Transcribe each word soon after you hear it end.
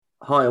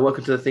Hi, and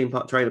welcome to the Theme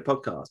Park Trader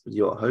podcast with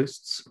your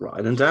hosts,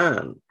 Ryan and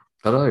Dan.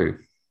 Hello.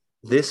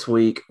 This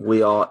week,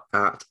 we are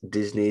at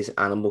Disney's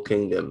Animal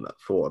Kingdom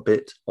for a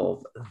bit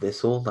of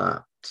this or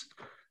that.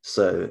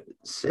 So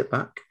sit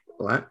back,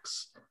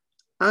 relax,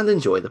 and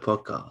enjoy the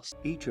podcast.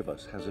 Each of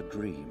us has a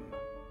dream,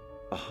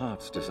 a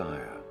heart's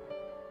desire.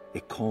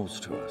 It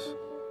calls to us.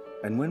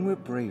 And when we're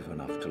brave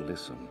enough to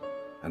listen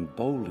and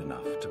bold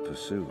enough to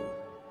pursue,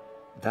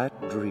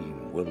 that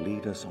dream will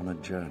lead us on a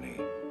journey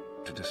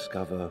to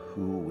discover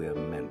who we're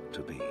meant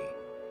to be.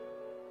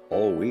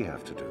 All we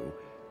have to do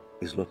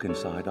is look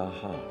inside our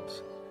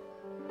hearts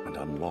and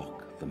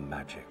unlock the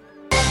magic.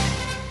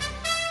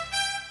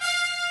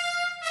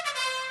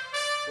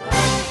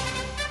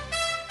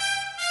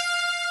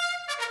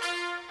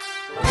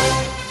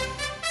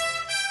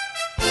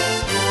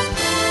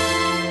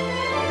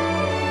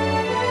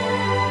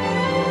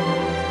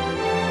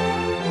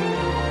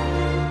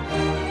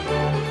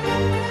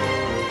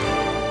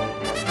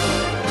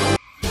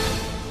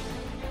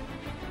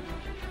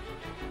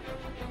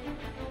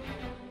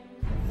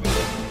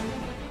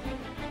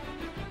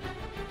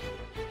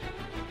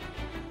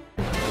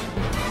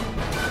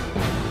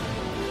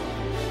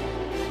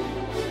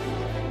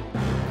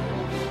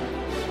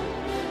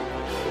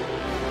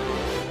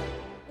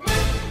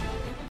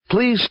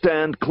 Please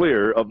stand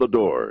clear of the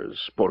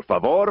doors. Por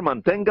favor,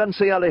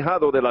 manténganse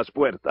alejado de las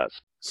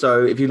puertas.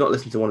 So if you've not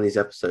listened to one of these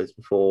episodes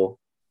before,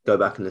 go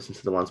back and listen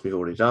to the ones we've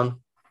already done.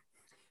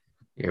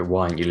 Yeah,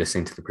 why aren't you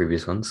listening to the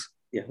previous ones?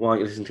 Yeah, why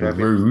aren't you listening to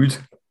Rude.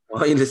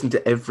 Why aren't you listening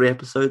to every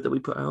episode that we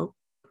put out?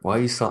 Why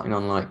are you starting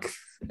on like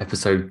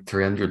episode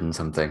 300 and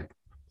something?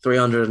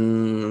 300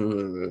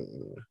 and...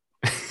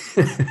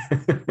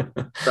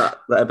 that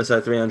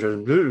episode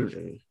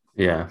 300.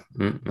 Yeah.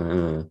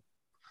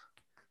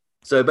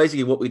 So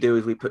basically what we do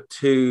is we put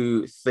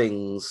two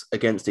things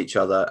against each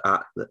other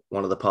at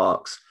one of the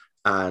parks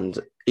and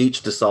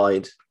each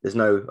decide, there's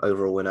no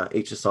overall winner,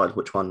 each decide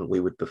which one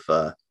we would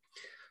prefer.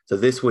 So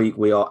this week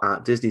we are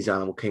at Disney's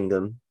Animal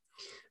Kingdom.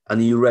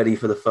 And are you ready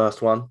for the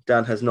first one?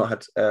 Dan has not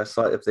had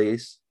sight of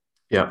these.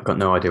 Yeah, I've got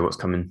no idea what's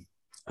coming.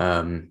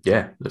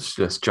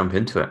 Let's jump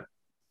into it.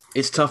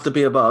 It's Tough to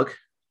Be a Bug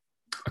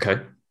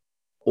Okay.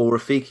 or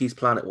Rafiki's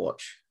Planet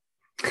Watch.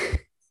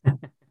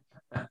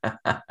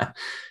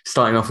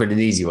 Starting off with an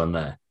easy one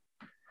there.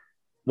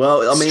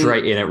 Well, I mean...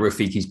 Straight in at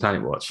Rafiki's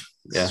Planet Watch.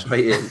 Yeah.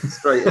 Straight in.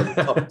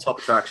 Top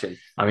attraction.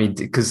 I mean,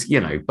 because,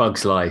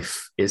 Bug's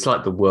Life, it's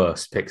like the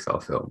worst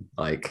Pixar film.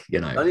 Like,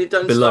 And you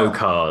don't below start.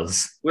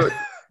 Cars.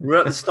 We're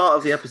at the start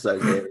of the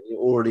episode here. You're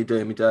already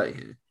doing me dirty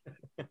here.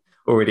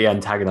 Already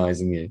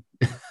antagonizing you.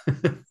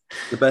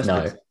 The best.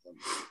 No.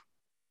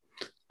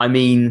 I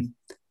mean,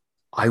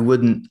 I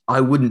wouldn't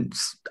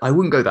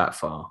go that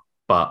far,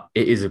 but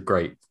it is a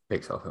great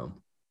Pixar film.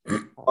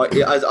 I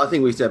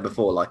think we said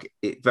before, like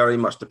it very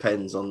much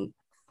depends on,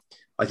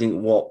 I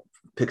think, what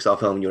Pixar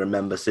film you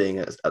remember seeing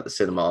at the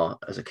cinema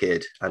as a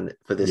kid, and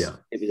for this,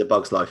 it was A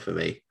Bug's Life for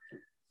me.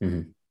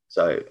 Mm-hmm.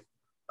 So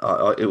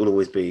it will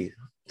always be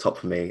top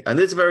for me. And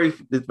there's very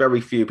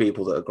few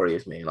people that agree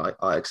with me, and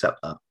I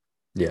accept that.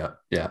 Yeah.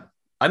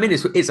 I mean,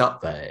 it's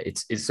up there.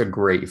 It's a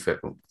great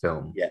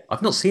film. Yeah,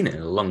 I've not seen it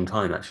in a long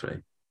time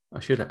actually.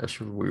 I should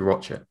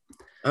rewatch it.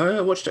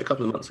 I watched it a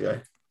couple of months ago.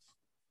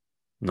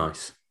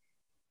 Nice.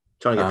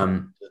 Trying to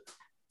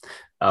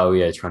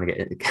trying to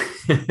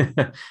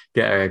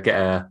get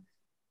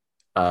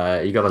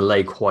a you got to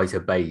lay quite a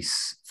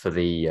base for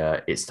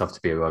the It's Tough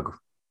to Be a Bug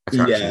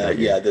attraction.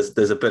 Yeah.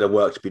 There's a bit of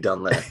work to be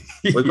done there.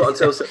 We've got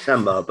until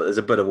September, but there's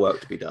a bit of work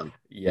to be done.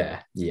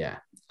 Yeah.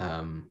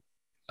 I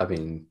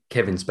mean,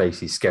 Kevin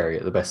Spacey's scary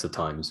at the best of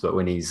times, but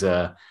when he's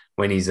a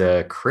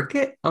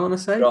cricket, I want to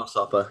say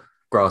grasshopper.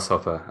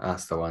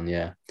 That's the one.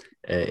 Yeah,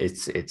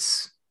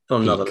 it's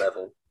on another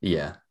level.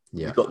 Yeah.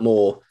 You've got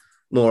more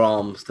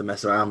arms to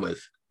mess around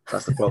with.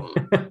 That's the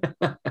problem.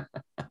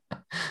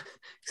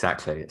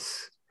 Exactly.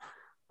 It's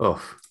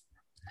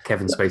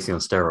Kevin Spacey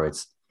on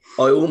steroids.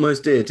 I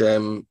almost did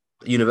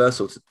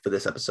Universal for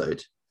this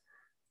episode.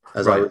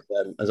 As I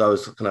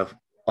was kind of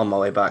on my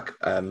way back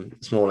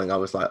this morning, I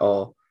was like,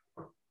 oh,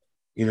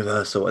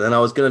 Universal. And then I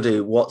was going to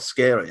do what's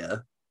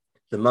scarier,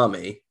 The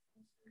Mummy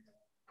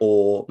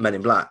or Men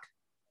in Black.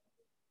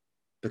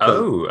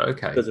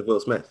 Because of Will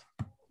Smith.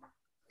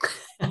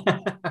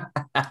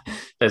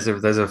 There's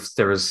a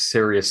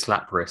serious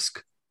slap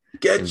risk.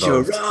 Get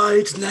involved. your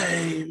right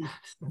name.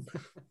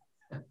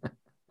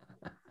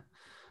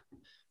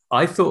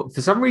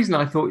 For some reason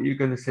I thought you were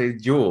going to say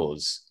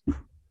Jaws.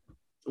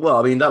 Well,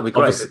 I mean, that'd be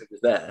great if it was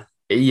there.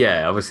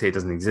 Yeah, obviously it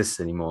doesn't exist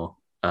anymore.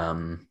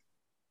 Does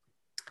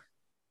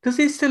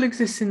it still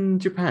exist in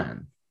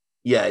Japan?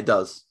 Yeah, it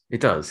does. It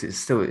does. It's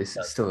still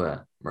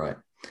there, right?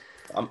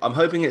 I'm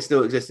hoping it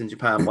still exists in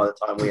Japan by the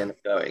time we end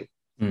up going.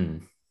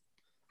 Mm.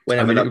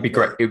 It would be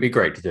great. It would be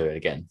great to do it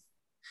again.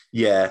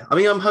 Yeah, I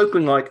mean, I'm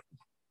hoping like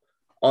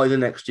either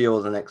next year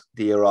or the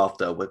year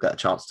after we'll get a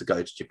chance to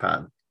go to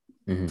Japan.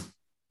 Mm-hmm.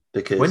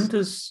 Because when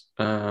does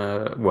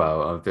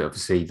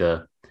obviously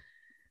the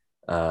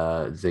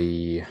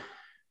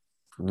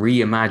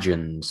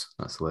reimagined,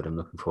 that's the word I'm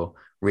looking for,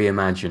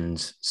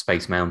 reimagined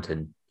Space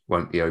Mountain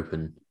won't be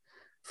open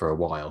for a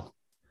while.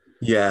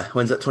 Yeah,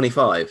 when's that?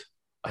 25?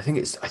 I think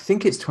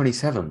it's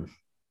 27.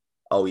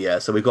 Oh yeah,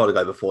 so we've got to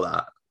go before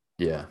that.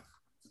 Yeah,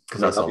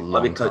 because that's a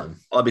long time.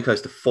 I'll be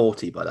close to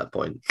 40 by that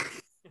point.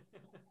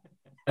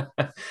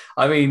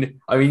 I mean,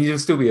 you'll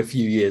still be a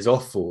few years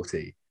off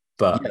 40,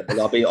 but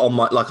yeah, I'll be on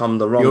I'm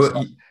the wrong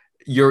side.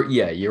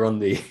 You're on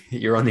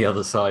the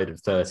other side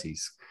of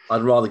 30s.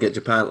 I'd rather get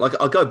Japan. Like,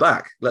 I'll go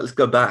back. Let's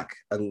go back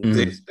and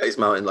do Space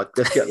Mountain. Like,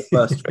 let's get the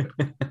first trip.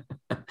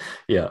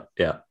 Yeah.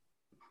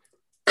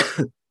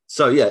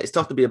 So yeah, it's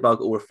tough to be a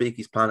bug or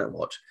Rafiki's Planet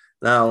Watch.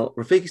 Now,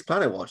 Rafiki's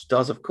Planet Watch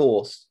does, of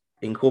course,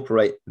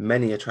 incorporate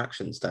many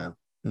attractions.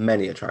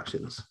 Many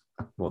attractions.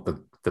 What,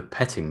 the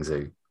petting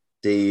zoo?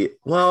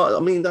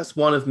 That's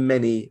one of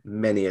many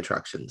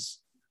attractions.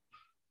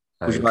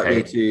 Would you like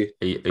me to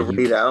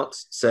read out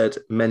said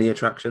many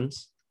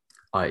attractions?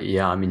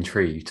 I'm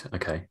intrigued.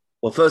 Okay.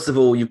 Well, first of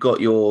all, you've got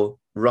your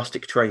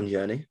rustic train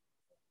journey.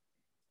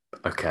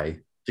 Okay.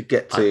 To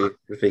get to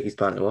Rafiki's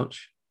Planet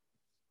Watch.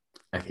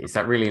 Okay, is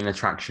that really an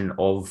attraction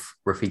of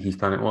Rafiki's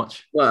Planet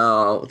Watch?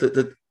 Well,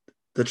 the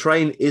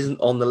train isn't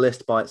on the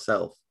list by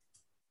itself.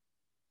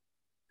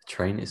 The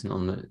train isn't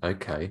on the...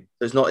 Okay.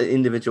 So it's not an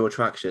individual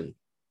attraction.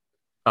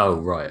 Oh,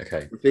 right,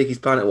 okay. Rafiki's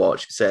Planet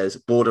Watch says,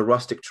 board a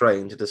rustic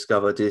train to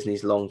discover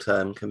Disney's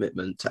long-term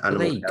commitment to animal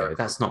there you go.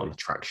 That's not an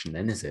attraction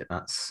then, is it?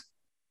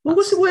 What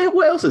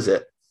else is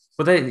it?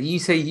 Well, you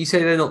say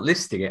they're not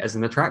listing it as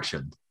an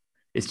attraction.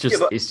 It's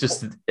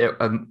just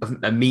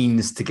a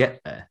means to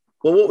get there.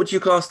 Well, what would you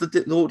class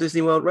the Walt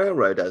Disney World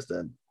Railroad as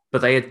then?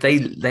 But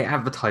they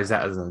advertise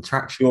that as an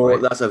attraction. Well,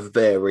 right? That's a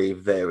very,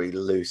 very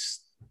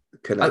loose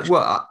connection.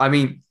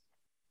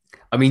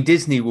 I mean,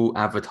 Disney will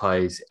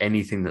advertise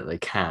anything that they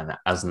can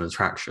as an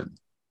attraction,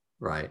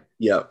 right?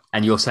 Yeah.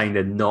 And you're saying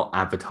they're not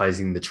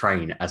advertising the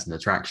train as an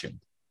attraction.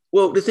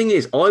 Well, the thing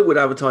is, I would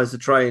advertise the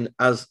train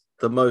as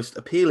the most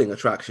appealing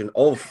attraction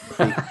of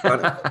the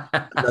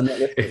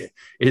planet.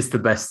 It's the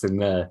best thing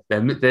there.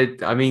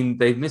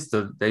 They've missed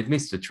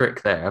a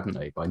trick there, haven't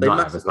they, by not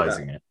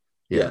advertising it?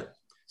 Yeah.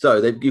 So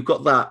you've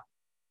got that.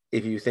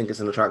 If you think it's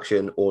an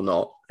attraction or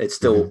not, it's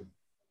still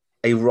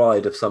a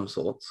ride of some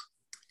sort.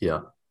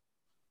 Yeah.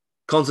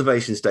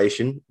 Conservation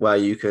station, where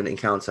you can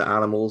encounter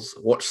animals,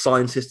 watch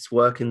scientists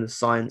work in the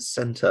science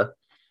center,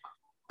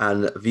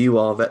 and view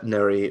our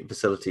veterinary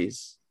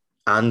facilities,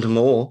 and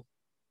more.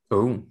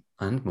 Oh,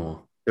 and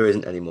more. There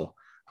isn't any more,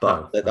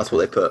 but that's what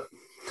they put.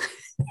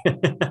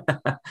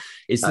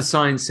 Is the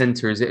science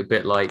center? Is it a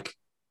bit like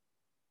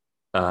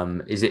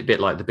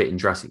the bit in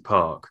Jurassic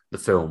Park, the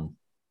film,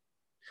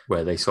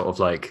 where they sort of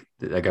like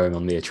they're going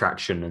on the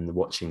attraction and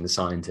watching the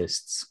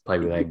scientists play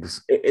with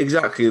eggs?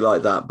 Exactly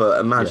like that. But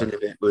imagine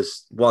if it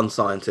was one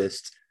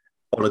scientist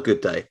on a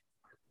good day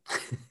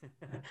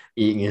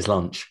eating his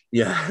lunch.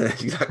 Yeah,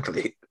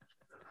 exactly.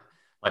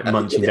 Like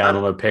munching down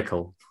on a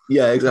pickle.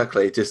 Yeah,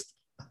 exactly. Just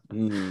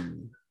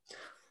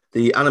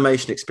the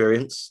animation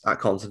experience at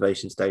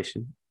Conservation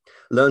Station.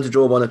 Learn to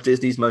draw one of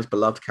Disney's most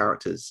beloved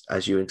characters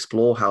as you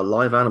explore how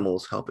live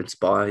animals help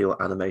inspire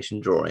your animation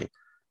drawing.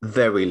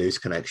 Very loose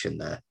connection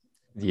there.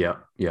 Yeah.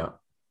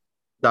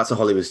 That's a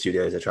Hollywood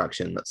Studios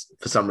attraction. That's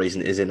for some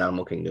reason is in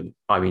Animal Kingdom.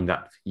 I mean,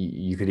 that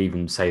you could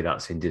even say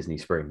that's in Disney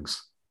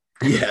Springs.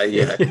 Yeah.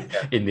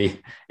 in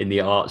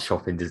the art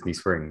shop in Disney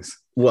Springs.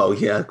 Well,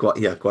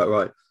 quite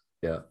right.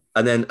 Yeah.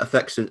 And then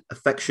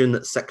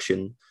affection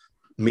section.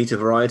 Meet a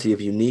variety of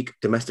unique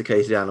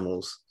domesticated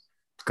animals.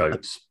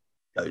 Goats.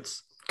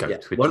 Yeah.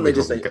 Why don't they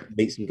just say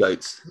meet some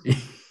goats?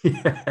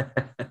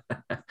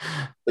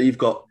 So you've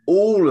got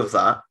all of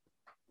that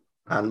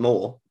and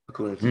more,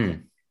 according to me.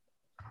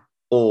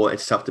 Or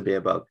it's tough to be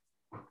a bug.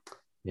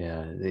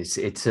 Yeah, it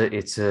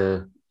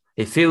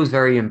feels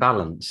very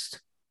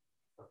imbalanced,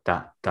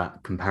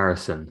 that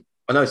comparison.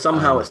 I know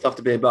somehow it's tough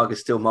to be a bug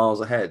is still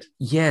miles ahead.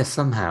 Yeah,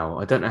 somehow.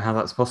 I don't know how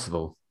that's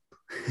possible.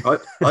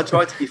 I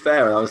tried to be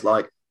fair and I was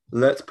like,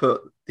 let's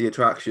put the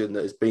attraction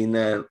that has been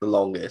there the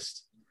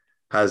longest,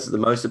 has the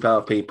most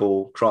amount of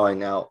people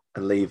crying out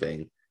and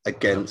leaving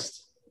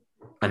against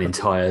an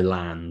entire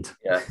land.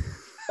 Yeah.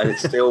 And it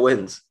still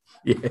wins.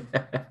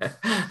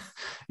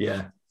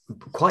 Yeah.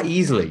 Quite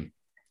easily.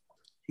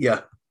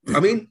 Yeah. I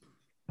mean,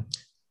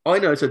 I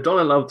know. So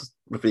Donna loves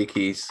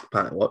Rafiki's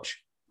Planet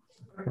Watch.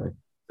 Okay.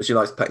 But she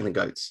likes petting the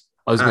goats.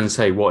 I was going to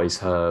say, what is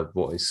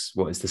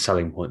the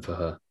selling point for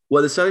her?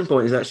 Well, the selling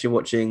point is actually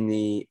watching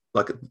the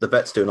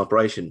vets do an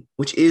operation,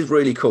 which is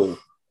really cool.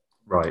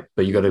 Right.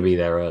 But you got to be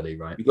there early,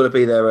 right? You've got to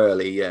be there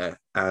early, yeah.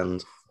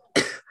 And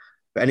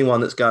for anyone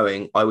that's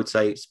going, I would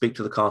say speak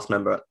to the cast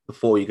member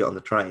before you get on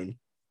the train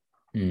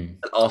and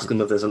ask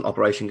them if there's an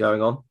operation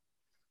going on.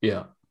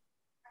 Yeah.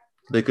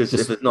 Because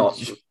if it's not,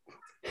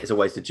 it's a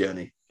wasted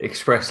journey.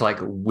 Express like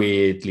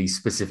weirdly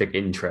specific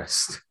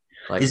interest.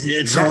 Like, is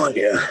it a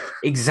tiger?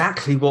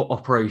 Exactly what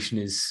operation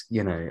is,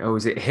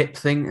 is it a hip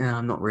thing? No,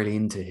 I'm not really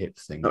into hip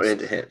things. Not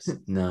into hips?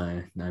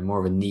 No, more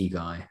of a knee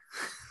guy.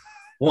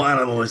 What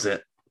animal is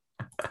it?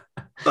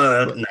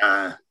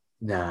 Nah.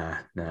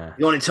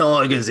 You want any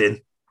tigers in?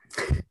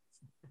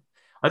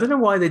 I don't know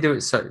why they do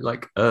it so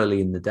like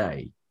early in the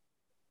day.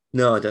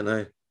 No, I don't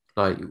know.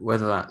 Like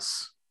whether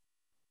that's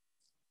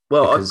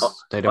Well,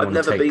 because they don't I've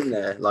want to never take. been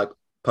there like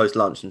post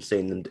lunch and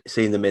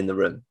seen them in the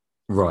room.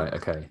 Right.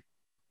 Okay.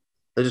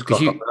 They just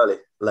clock up early,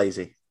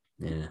 lazy.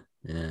 Yeah.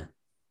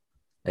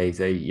 They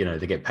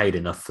they get paid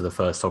enough for the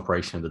first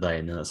operation of the day,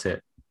 and then that's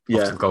it.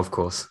 Off to the golf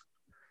course.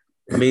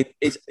 I mean,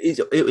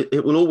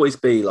 it will always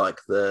be like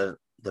the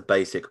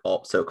basic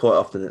op. So quite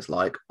often it's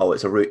like, oh,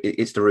 it's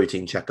the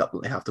routine checkup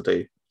that they have to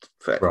do.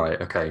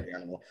 Right. Okay. The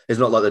animal. It's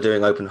not like they're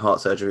doing open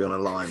heart surgery on a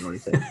line or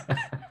anything.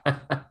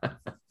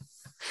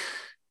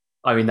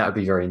 I mean, that would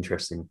be very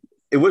interesting.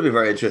 It would be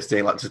very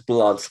interesting, like just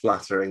blood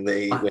splattering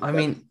I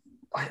mean,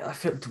 I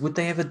feel, would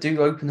they ever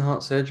do open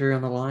heart surgery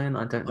on a lion?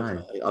 I don't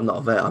know. I'm not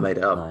a vet. I made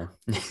it up. No.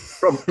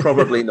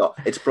 Probably not.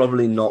 It's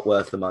probably not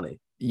worth the money.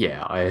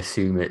 Yeah, I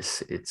assume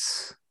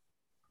it's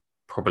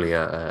probably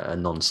a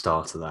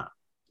non-starter. That.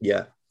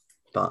 Yeah,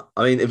 but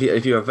I mean,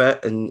 if you're a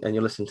vet and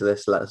you're listening to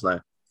this, let us know.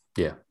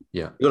 Yeah.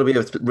 You got to be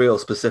a real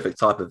specific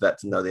type of vet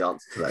to know the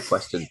answer to that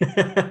question.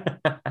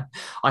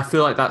 I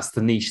feel like that's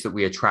the niche that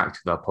we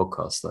attract with our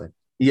podcast, though.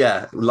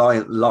 Yeah,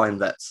 lion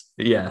vets.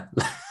 Yeah.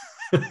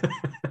 It's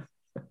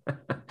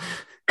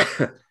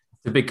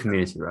a big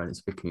community, right?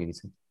 It's a big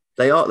community.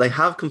 They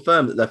have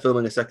confirmed that they're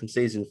filming a second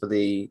season for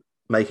the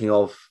making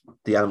of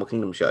the Animal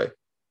Kingdom show.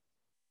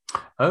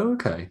 Oh,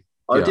 okay.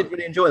 I did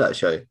really enjoy that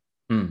show.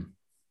 I don't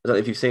know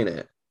if you've seen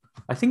it.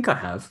 I think I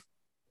have.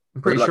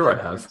 I'm pretty sure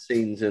I have.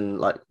 Scenes and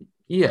like...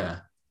 Yeah.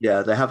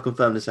 Yeah, they have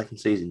confirmed a second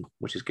season,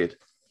 which is good.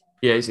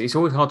 Yeah, it's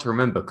always hard to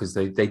remember because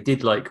they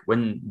did like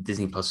when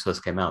Disney Plus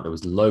first came out, there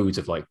was loads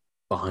of like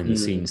behind the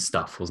scenes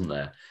stuff, wasn't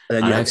there? And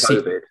then you had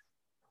COVID.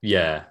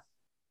 Yeah.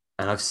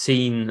 And I've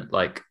seen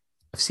a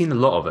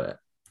lot of it.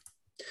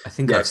 I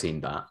think I've seen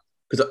that.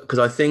 Because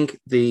I think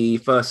the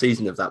first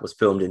season of that was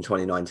filmed in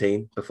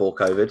 2019 before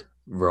COVID.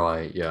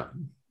 Right, yeah.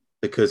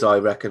 Because I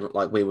reckon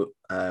like we were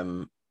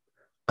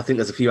I think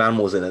there's a few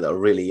animals in it that are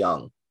really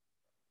young.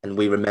 And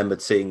we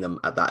remembered seeing them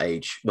at that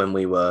age when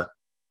we were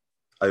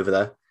over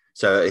there.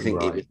 So I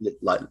think it was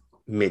like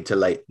mid to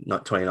late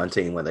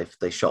 2019 when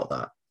they shot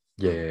that.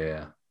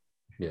 Yeah.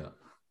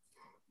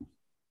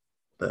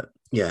 But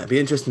yeah, it'd be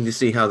interesting to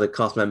see how the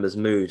cast members'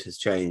 mood has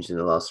changed in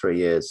the last 3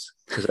 years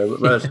because they're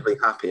relatively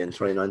happy in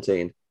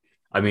 2019.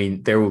 I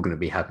mean, they're all going to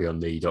be happy on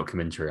the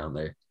documentary, aren't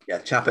they? Yeah,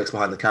 Chapek's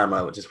behind the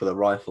camera, just with a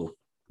rifle.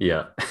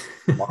 Yeah.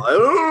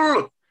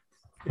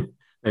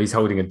 He's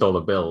holding a dollar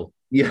bill.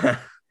 Yeah.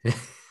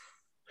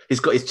 He's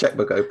got his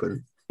checkbook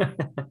open.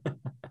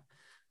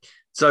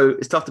 So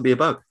it's tough to be a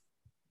bug.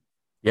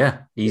 Yeah,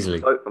 easily.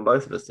 From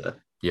both of us there.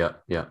 Yeah.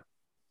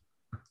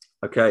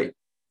 Okay.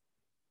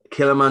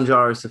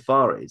 Kilimanjaro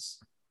safaris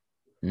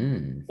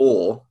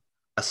or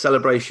a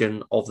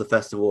celebration of the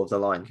Festival of the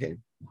Lion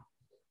King.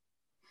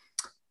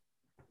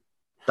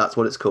 That's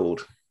what it's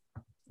called.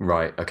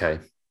 Right, okay.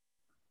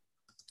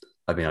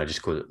 I mean, I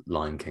just call it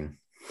Lion King.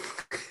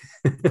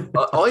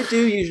 I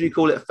do usually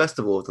call it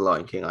Festival of the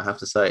Lion King, I have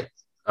to say.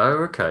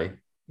 Oh, okay.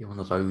 You're one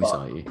of those,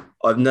 are you?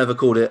 I've never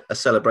called it a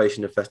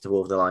celebration of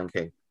Festival of the Lion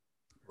King.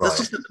 Right. That's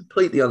just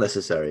completely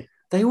unnecessary.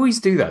 They always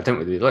do that,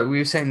 don't they? Like we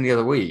were saying the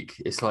other week,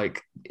 it's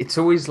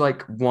always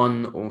like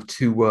one or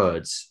two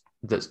words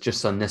that's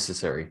just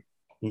unnecessary.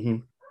 Mm-hmm.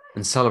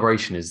 And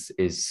celebration is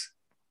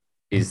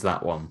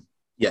that one.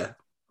 Yeah.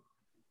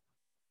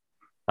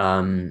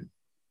 But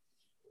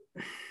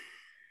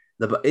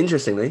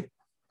interestingly,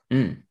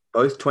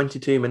 both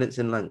 22 minutes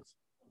in length.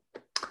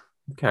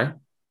 Okay.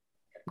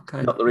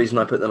 Not the reason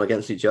I put them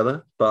against each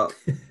other, but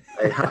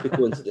a happy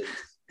coincidence.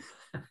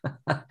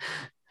 I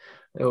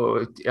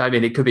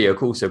mean, it could be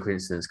also a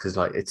coincidence because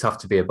like it's tough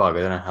to be a bug. I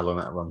don't know how long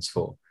that runs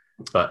for,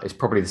 but it's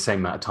probably the same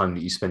amount of time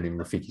that you spend in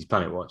Rafiki's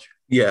Planet Watch.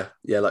 Yeah,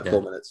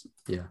 4 minutes.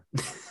 Yeah.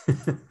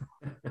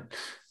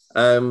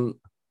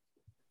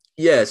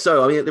 Yeah,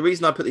 so I mean, the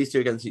reason I put these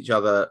two against each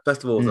other,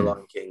 Festival of the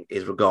Lion King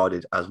is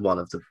regarded as one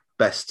of the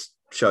best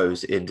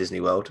shows in Disney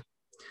World,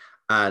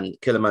 and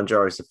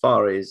Kilimanjaro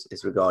Safaris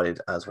is regarded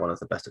as one of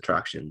the best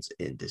attractions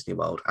in Disney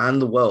World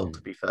and the world,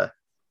 to be fair.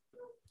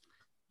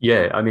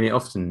 Yeah, I mean, it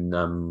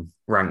often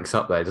ranks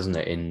up there, doesn't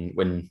it?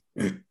 In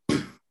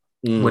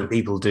when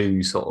people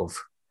do sort of,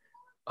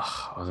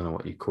 I don't know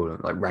what you call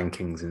it, like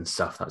rankings and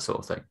stuff, that sort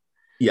of thing.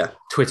 Yeah,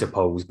 Twitter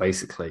polls,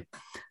 basically.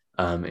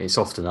 It's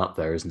often up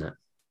there, isn't it?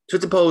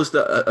 Twitter polls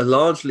that are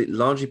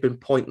largely been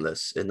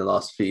pointless in the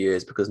last few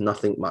years because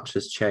nothing much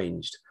has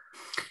changed,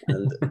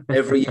 and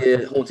every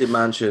year Haunted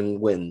Mansion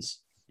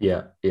wins.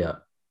 Yeah. There's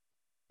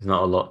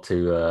not a lot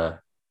to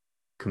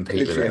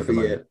compete with every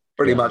year.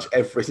 Pretty much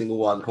every single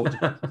one.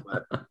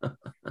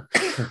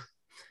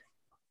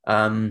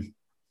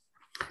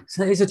 So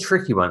it's a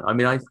tricky one. I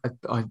mean, I'm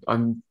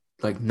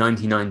like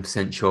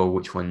 99% sure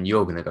which one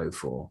you're going to go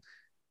for,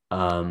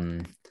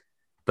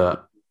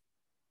 but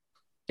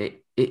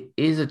it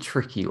is a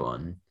tricky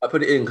one. I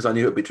put it in because I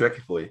knew it would be tricky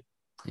for you.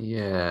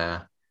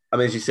 Yeah. I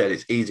mean, as you said,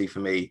 it's easy for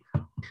me.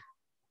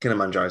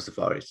 Kilimanjaro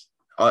Safaris.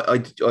 I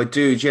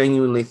do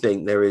genuinely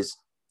think there's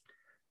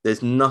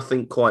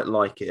nothing quite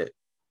like it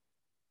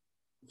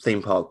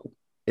theme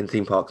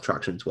park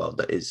attractions world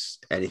that is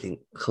anything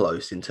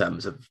close in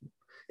terms of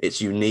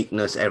its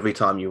uniqueness every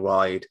time you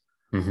ride.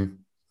 Mm-hmm.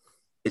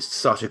 It's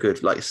such a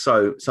good, like,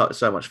 so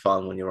much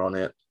fun when you're on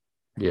it.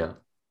 Yeah.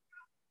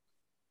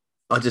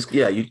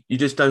 You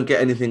just don't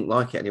get anything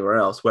like it anywhere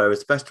else.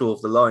 Whereas Festival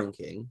of the Lion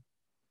King,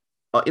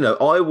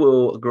 I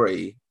will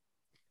agree,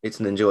 it's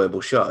an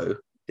enjoyable show.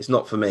 It's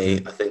not for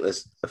me. I think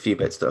there's a few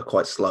bits that are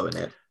quite slow in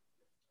it.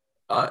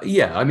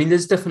 Yeah, I mean,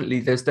 there's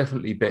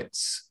definitely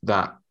bits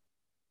that,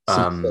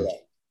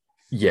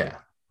 yeah,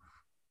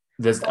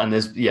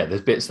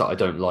 there's bits that I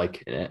don't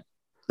like in it.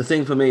 The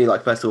thing for me,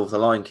 like Festival of the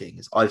Lion King,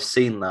 is I've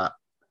seen that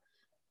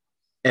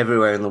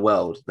everywhere in the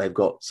world. They've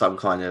got some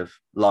kind of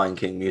Lion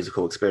King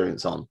musical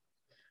experience on,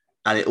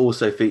 and it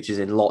also features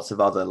in lots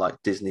of other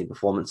like Disney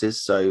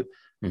performances. So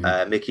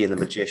Mickey and the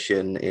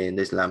Magician in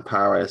Disneyland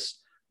Paris.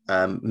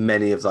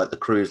 Many of like the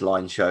cruise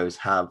line shows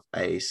have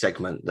a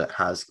segment that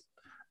has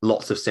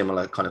lots of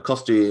similar kind of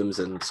costumes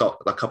and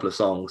a couple of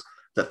songs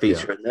that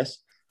feature in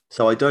this.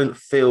 So I don't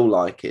feel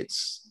like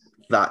it's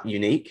that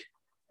unique.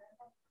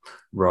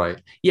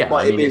 Right. Yeah.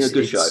 But it being a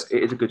good show.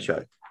 It is a good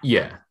show.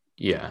 Yeah.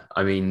 Yeah.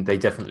 I mean, they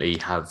definitely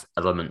have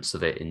elements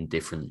of it in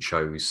different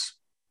shows.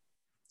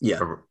 Yeah.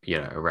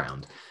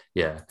 Around.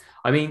 Yeah.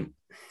 I mean,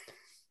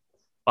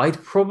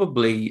 I'd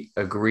probably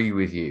agree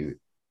with you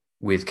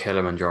with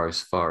Kilimanjaro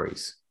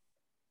Safaris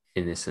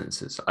in this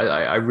instance.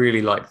 I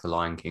really like the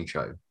Lion King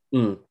show.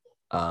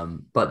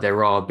 But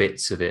there are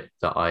bits of it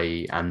that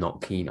I am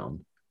not keen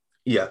on.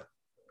 Yeah.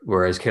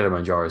 Whereas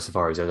Kilimanjaro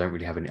Safaris, I don't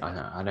really have any.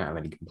 I don't have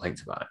any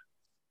complaints about it.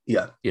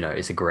 Yeah.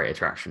 It's a great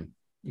attraction.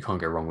 You can't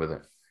go wrong with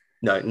it.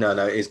 No.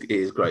 It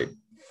is great.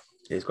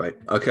 It is great.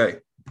 Okay.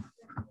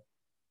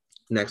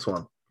 Next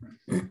one.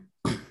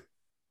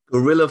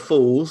 Gorilla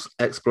Falls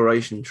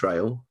Exploration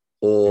Trail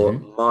or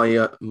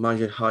Maharaja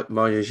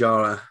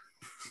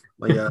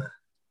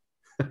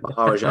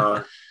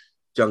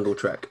Jungle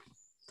Trek.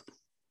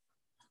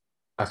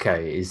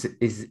 Okay, is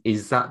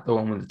that the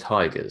one with the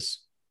tigers?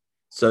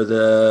 So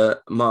the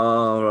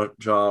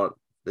Maharaja,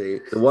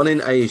 the one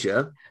in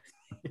Asia,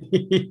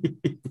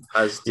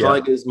 has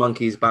tigers,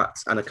 monkeys,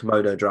 bats, and a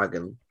Komodo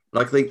dragon.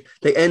 Like they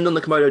end on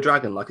the Komodo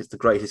dragon like it's the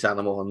greatest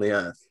animal on the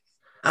earth.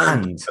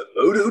 And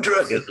Komodo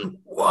dragon.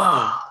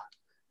 Wow.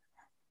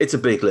 It's a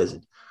big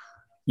lizard.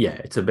 Yeah,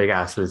 it's a big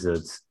ass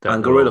lizard.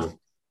 And Gorilla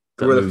moves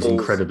Falls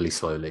incredibly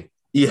slowly.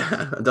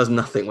 Yeah, it does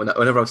nothing.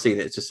 Whenever I've seen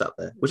it, it's just sat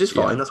there, which is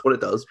fine. That's what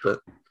it does.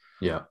 But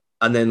yeah.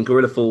 And then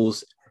Gorilla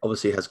Falls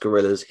obviously has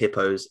gorillas,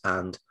 hippos,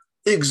 and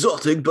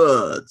exotic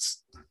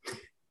birds.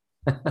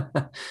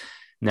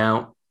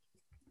 Now,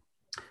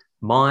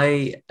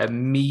 my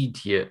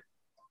immediate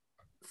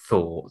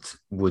thought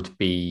would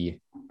be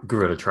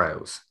Gorilla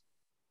Trails.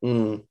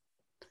 The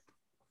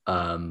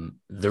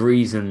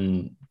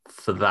reason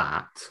for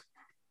that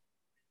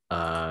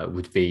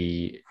would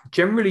be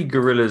generally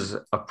gorillas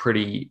are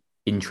pretty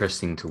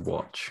interesting to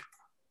watch.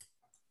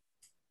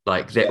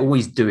 Like they're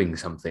always doing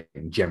something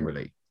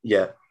generally.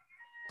 Yeah.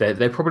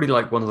 They're probably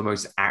like one of the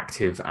most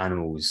active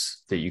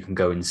animals that you can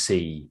go and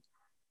see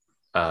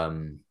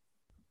in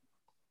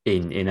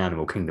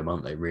Animal Kingdom,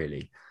 aren't they,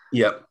 really?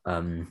 Yeah.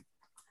 And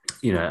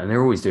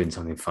they're always doing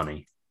something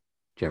funny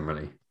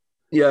generally.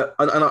 Yeah,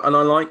 and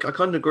I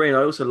kind of agree. And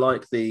I also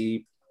like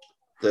the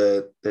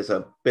there's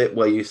a bit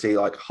where you see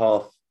like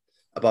half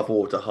above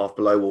water, half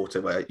below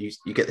water, where you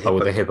get the hippo. Oh,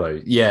 the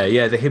hippos.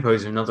 Yeah, the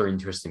hippos are another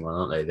interesting one,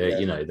 aren't they?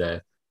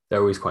 They're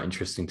always quite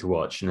interesting to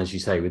watch. And as you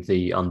say, with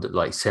the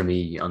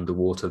semi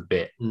underwater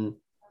bit,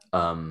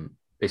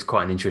 it's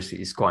quite an interesting.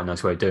 It's quite a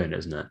nice way of doing it,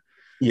 isn't it?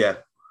 Yeah.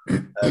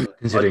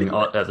 Considering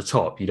at the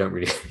top, you can't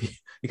really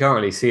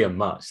see them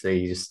much.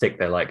 They just stick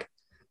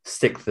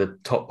the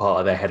top part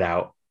of their head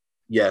out.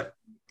 Yeah.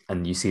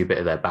 And you see a bit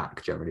of their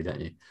back generally,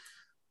 don't you?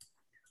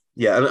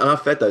 Yeah, and I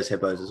fed those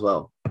hippos as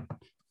well.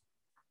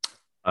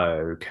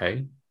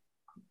 Okay.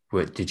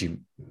 Were you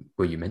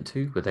meant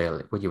to?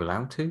 Were you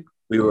allowed to?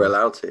 We were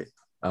allowed to.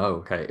 Oh,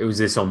 okay. It was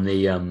this on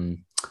the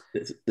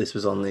This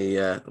was on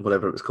the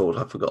whatever it was called.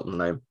 I've forgotten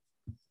the name.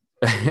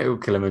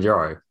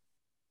 Kilimanjaro.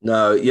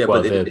 No, yeah,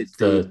 well, but it's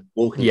the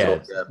walking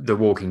tour. Yeah, the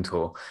walking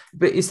tour.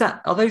 But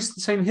are those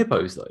the same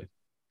hippos though?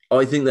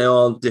 I think they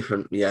are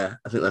different. Yeah,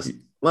 I think I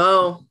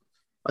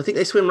think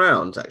they swim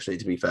round. Actually,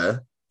 to be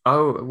fair.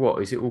 Oh,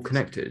 what is it all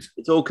connected?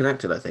 It's all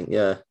connected. I think.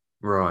 Yeah.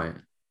 Right.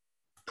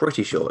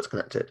 Pretty sure it's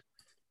connected.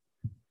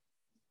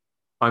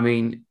 I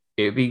mean,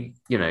 it'd be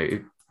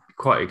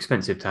quite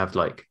expensive to have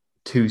like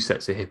two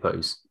sets of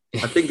hippos.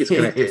 I think it's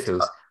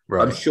connected.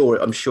 Right.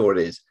 I'm sure it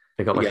is.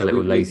 They got a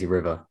little lazy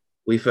river.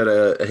 We fed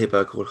a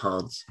hippo called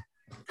Hans.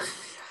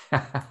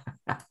 And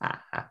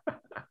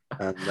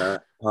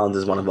Hans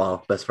is one of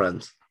our best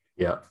friends.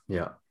 Yeah.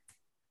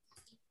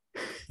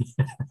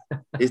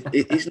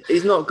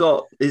 He's not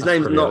got his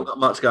name's not got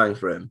much going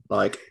for him.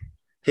 Like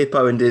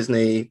Hippo in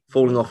Disney,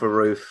 falling off a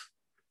roof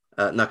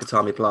at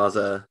Nakatomi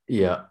Plaza.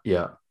 Yeah.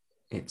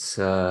 It's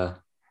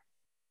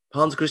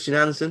Hans Christian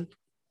Andersen.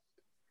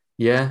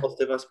 Yeah.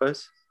 Positive, I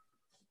suppose.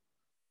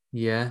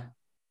 Yeah.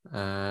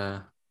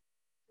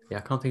 Yeah,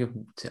 I can't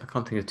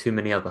think of too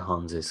many other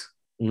Hanses.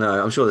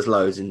 No, I'm sure there's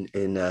loads in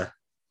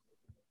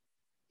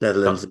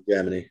Netherlands and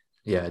Germany.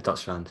 Yeah,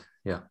 Dutchland.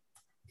 Yeah.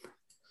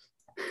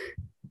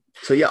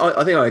 So yeah,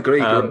 I think I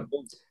agree.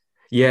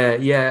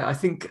 Yeah. I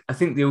think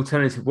the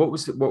alternative. What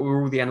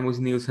were all the animals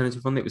in the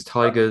alternative one? It was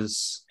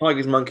tigers,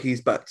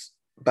 monkeys, bats,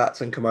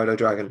 and Komodo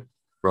dragon.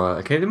 Right.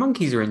 Okay. The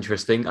monkeys are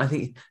interesting. I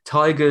think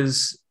they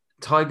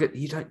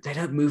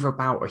don't move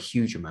about a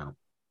huge amount.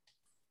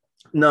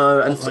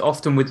 No, and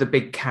often with the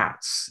big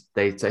cats,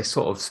 they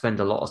sort of spend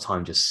a lot of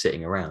time just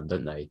sitting around,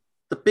 don't they?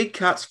 The big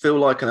cats feel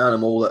like an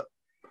animal that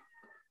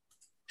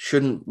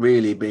shouldn't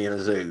really be in a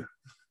zoo.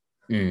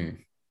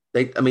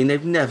 They've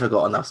never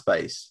got enough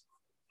space.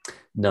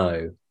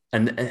 No,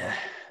 and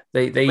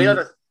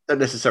I don't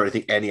necessarily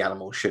think any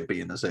animal should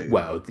be in the zoo.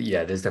 Well,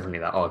 yeah, there's definitely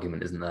that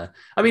argument, isn't there?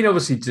 I mean,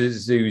 obviously,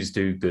 zoos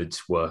do good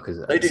work.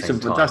 They do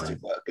some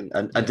fantastic work,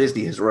 and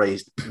Disney has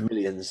raised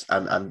millions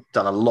and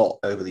done a lot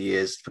over the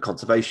years for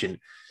conservation.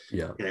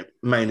 Yeah,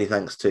 mainly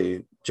thanks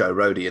to Joe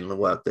Rohde and the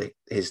work that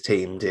his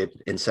team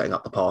did in setting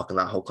up the park and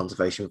that whole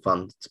conservation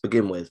fund to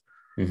begin with.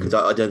 Because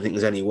I don't think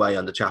there's any way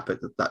under Chapek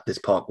that this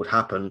park would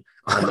happen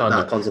and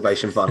that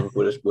conservation fund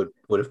would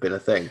have been a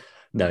thing.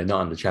 No,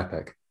 not under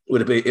Chapek.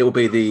 It will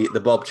be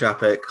the Bob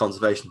Chapek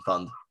Conservation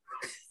Fund.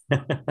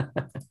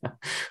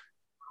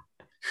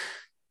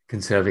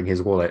 Conserving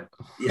his wallet.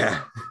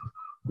 Yeah.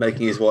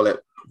 Making his wallet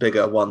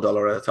bigger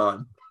 $1 at a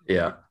time.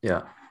 Yeah.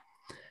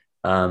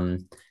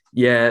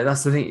 Yeah,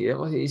 that's the thing.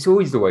 It's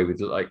always the way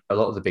with like a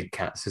lot of the big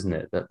cats, isn't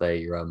it? That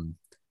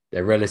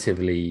they're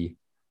relatively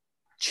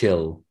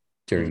chill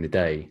during the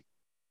day,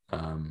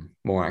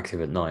 more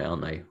active at night,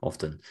 aren't they?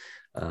 Often.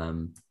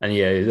 And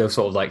yeah, they'll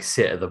sort of like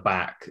sit at the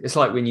back. It's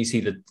like when you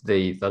see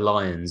the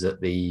lions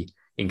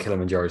in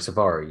Kilimanjaro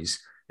safaris,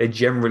 they're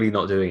generally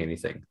not doing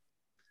anything.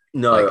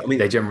 No,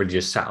 they generally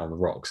just sat on the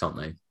rocks, aren't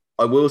they?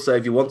 I will say,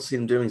 if you want to see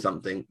them doing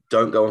something,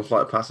 don't go on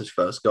Flight of Passage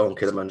first. Go on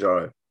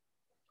Kilimanjaro.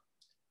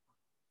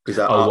 Because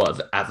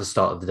at the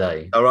start of the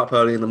day, they're up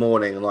early in the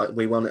morning, and like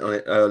we went on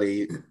it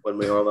early when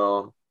we were on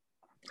our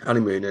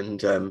honeymoon,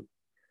 and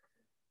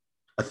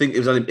I think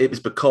it was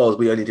because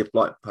we only did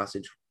Flight of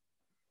Passage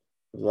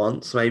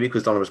once, maybe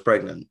because Donna was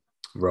pregnant.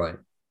 Right.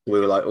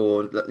 We were like,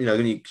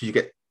 you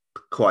get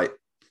quite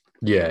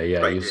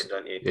pregnant,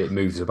 don't you? It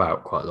moves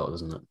about quite a lot,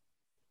 doesn't it?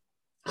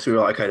 So we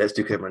were like, okay, let's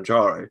do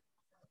Kilimanjaro,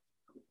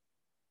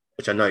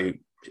 which I know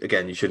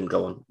you shouldn't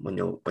go on when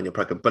you're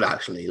pregnant, but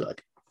actually,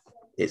 like,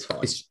 it's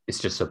fine. It's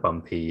just a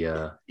bumpy.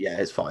 Yeah,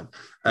 it's fine.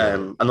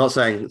 I'm not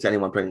saying to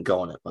anyone pregnant go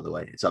on it. By the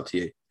way, it's up to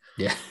you.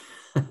 Yeah.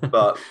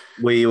 But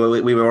we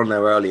were on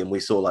there early, and we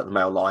saw like the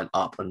male line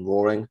up and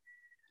roaring.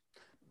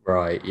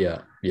 Right.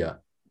 Yeah.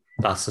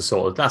 That's the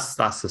sort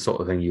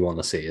of thing you want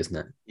to see, isn't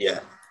it?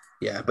 Yeah.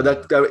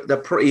 But they're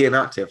pretty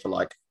inactive for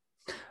like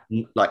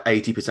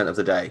 80% of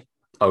the day.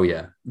 Oh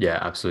yeah,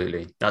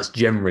 absolutely. That's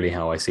generally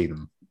how I see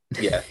them.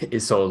 Yeah,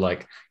 it's sort of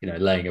like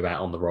laying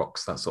about on the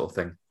rocks, that sort of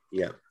thing.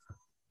 Yeah.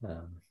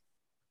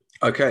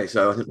 Okay,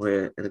 so I think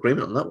we're in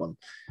agreement on that one.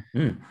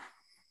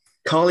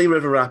 Kali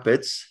River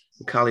Rapids,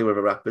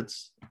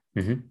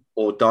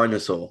 or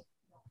Dinosaur.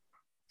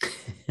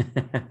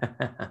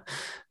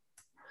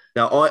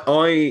 Now,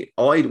 I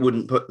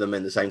wouldn't put them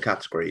in the same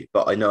category,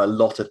 but I know a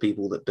lot of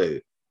people that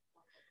do.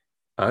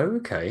 Oh,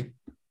 okay.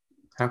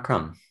 How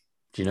come?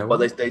 Do you know? Well,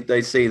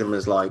 they see them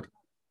as like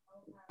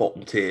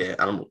bottom tier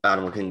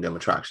Animal Kingdom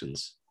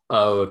attractions.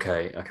 Oh,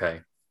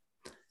 okay.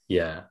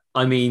 Yeah,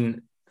 I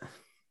mean,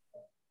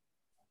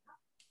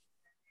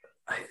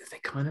 they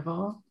kind of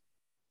are.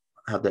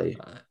 How dare you?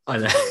 I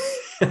know.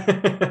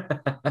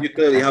 You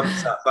clearly haven't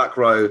sat back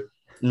row,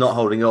 not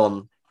holding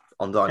on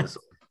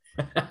Dinosaur.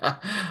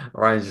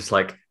 Ryan's just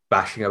like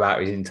bashing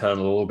about his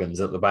internal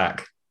organs at the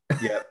back.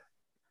 Yeah.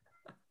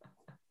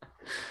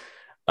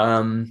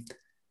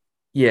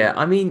 Yeah,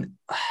 I mean,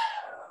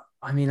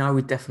 I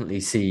would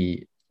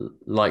definitely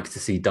like to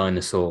see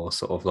Dinosaur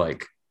sort of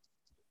like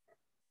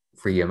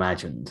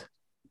reimagined.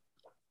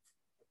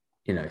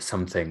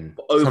 Something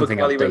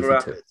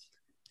updated to it.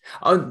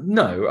 Oh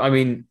no, I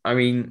mean, I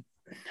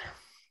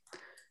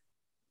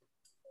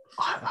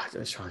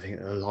was trying to think.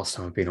 The last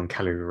time I've been on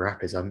Kali River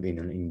Rapids, I haven't been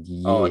in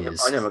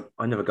years.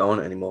 I never go on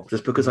it anymore,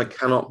 just because I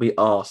cannot be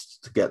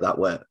asked to get that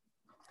wet.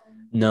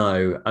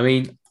 No, I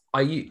mean,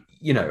 I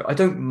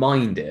don't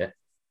mind it,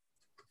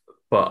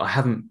 but I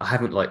haven't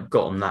like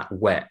gotten that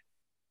wet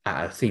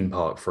at a theme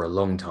park for a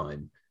long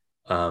time.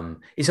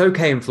 It's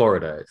okay in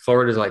Florida.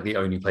 Florida's like the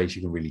only place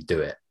you can really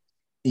do it.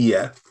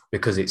 Yeah,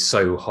 because it's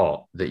so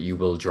hot that you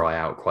will dry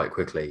out quite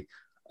quickly.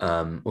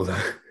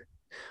 Although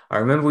I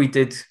remember we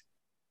did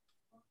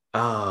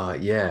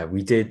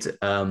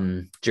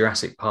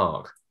Jurassic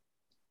Park.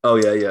 Oh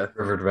yeah.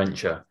 River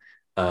Adventure.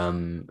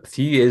 A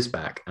few years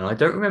back, and I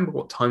don't remember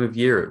what time of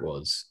year it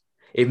was.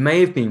 It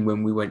may have been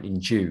when we went in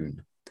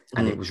June,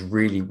 and it was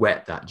really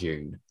wet that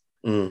June.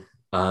 And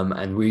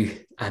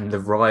the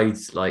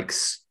rides, like,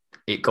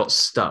 it got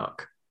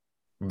stuck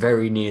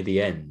very near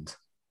the end.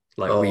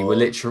 Like we were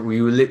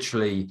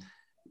literally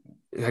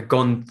had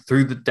gone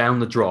down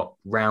the drop,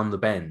 round the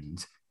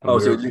bend, So it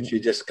was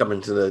literally just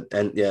coming to the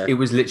end. Yeah, it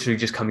was literally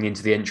just coming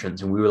into the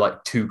entrance, and we were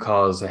like 2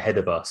 cars ahead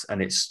of us,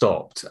 and it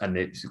stopped, and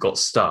it got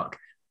stuck,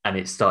 and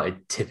it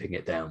started tipping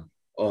it down.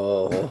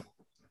 Oh,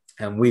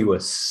 and we were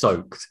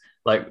soaked,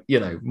 like, you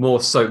know, more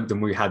soaked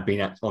than we had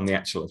been on the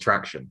actual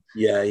attraction.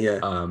 Yeah.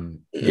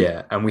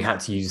 Yeah, and we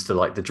had to use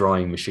the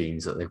drying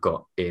machines that they've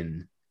got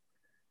in.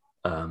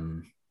 I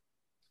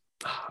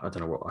don't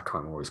know I can't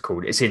remember what it's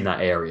called. It's in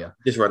that area,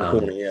 just around the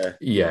corner.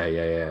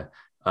 Yeah.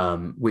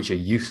 Which are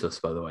useless,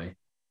 by the way.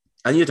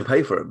 And you have to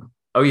pay for them.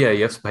 Oh yeah,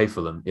 you have to pay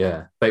for them.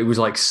 Yeah, but it was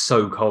like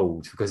so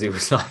cold because it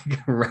was like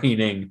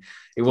raining.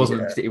 It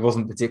wasn't. It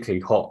wasn't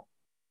particularly hot,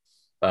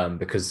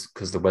 because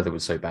the weather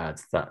was so bad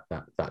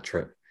that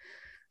trip.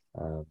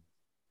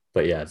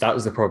 But yeah, that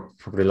was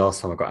probably the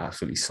last time I got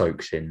absolutely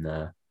soaked in.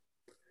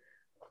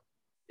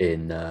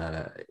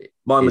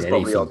 Mine was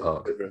probably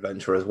on River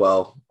Adventure as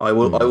well. I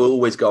will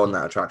always go on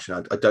that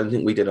attraction. I don't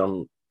think we did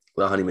on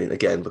the honeymoon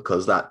again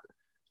because that,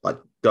 like,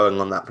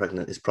 going on that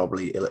pregnant is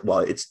probably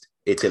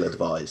it's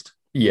ill-advised.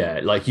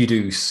 Yeah, like you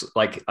do.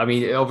 Like, I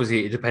mean,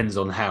 obviously it depends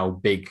on how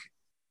big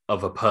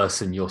of a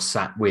person you're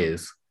sat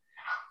with,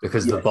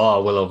 because the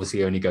bar will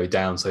obviously only go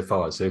down so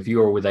far. So if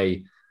you're with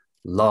a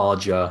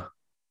larger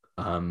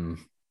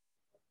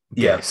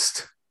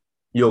guest,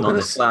 you're going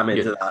to slam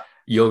into that.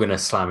 You're going to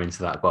slam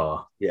into that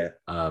bar. Yeah.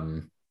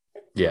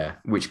 Yeah.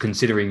 Which,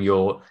 considering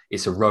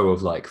it's a row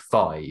of like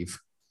 5,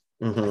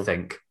 I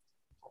think.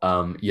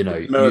 You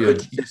know, American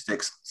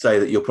statistics say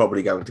that you're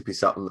probably going to be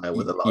sat in there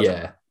with a large.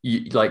 Yeah.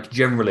 Like,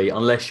 generally,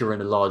 unless you're in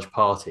a large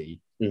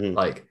party,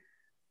 like,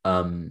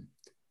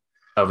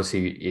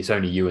 obviously it's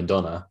only you and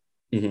Donna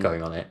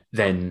going on it,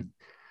 then,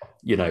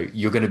 you know,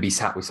 you're going to be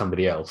sat with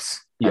somebody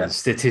else. Yeah. And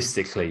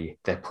statistically,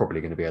 they're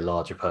probably going to be a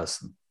larger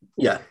person.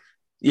 Yeah.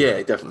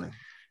 Yeah, definitely.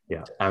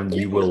 Yeah. And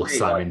you will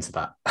slam into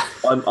that.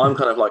 I'm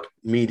kind of like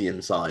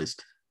medium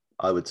sized,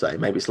 I would say,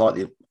 maybe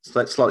slightly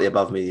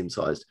above medium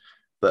sized.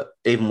 But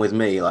even with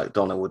me, like,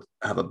 Donna would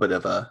have a bit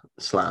of a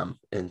slam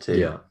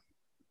into.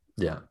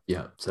 Yeah.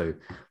 So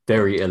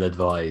very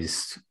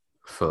ill-advised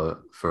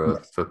for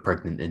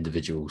pregnant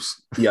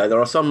individuals. Yeah, there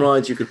are some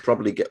rides you could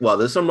probably get. Well,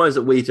 there's some rides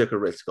that we took a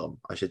risk on,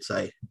 I should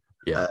say.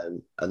 Yeah.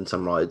 And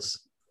some rides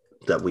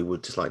that we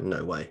would just like,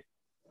 no way.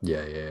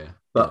 Yeah.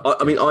 But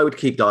I mean, I would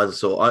keep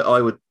Dinosaur.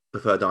 I would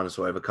prefer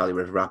Dinosaur over Kali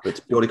River Rapids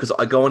purely because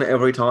I go on it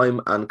every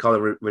time, and Kali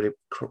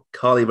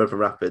River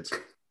Rapids.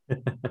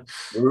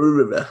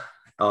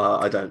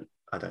 I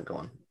don't go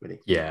on, really.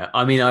 Yeah,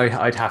 I mean,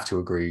 I'd have to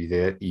agree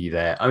with you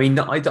there. I mean,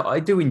 I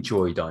do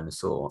enjoy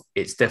Dinosaur.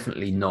 It's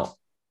definitely not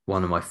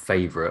one of my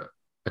favourite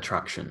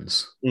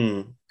attractions.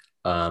 But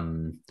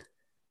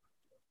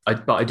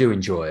I do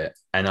enjoy it,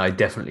 and I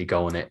definitely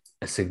go on it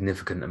a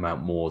significant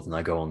amount more than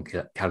I go on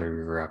Kali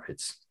River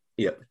Rapids.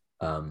 Yep.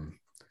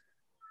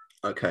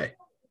 Okay,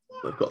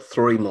 we've got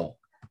 3 more.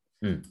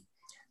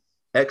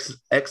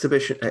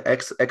 Expedition.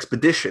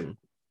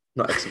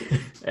 Not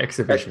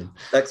Exhibition.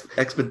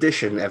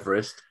 Expedition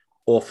Everest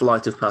or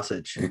Flight of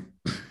Passage.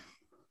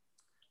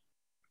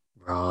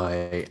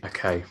 Right.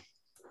 Okay.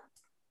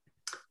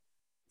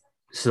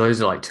 So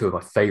those are like 2 of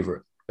my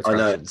favourite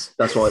attractions.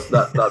 I know.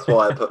 That's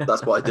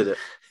why I did it.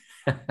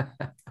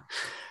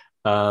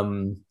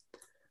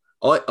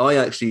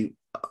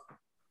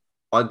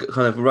 I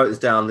kind of wrote this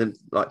down, then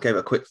like gave it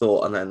a quick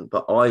thought,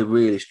 but I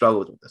really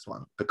struggled with this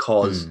one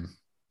because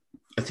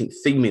I think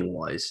theming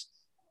wise,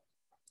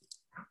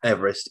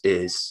 Everest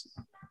is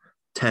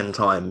 10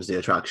 times the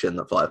attraction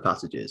that Flight of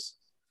Passage is.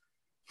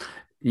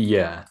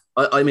 Yeah.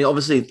 I mean,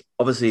 obviously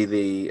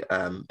the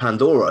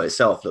Pandora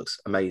itself looks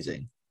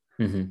amazing.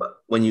 But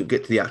when you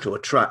get to the actual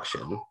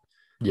attraction,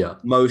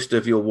 most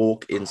of your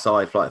walk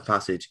inside Flight of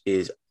Passage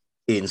is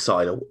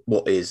inside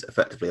what is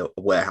effectively a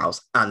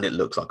warehouse, and it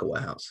looks like a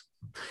warehouse.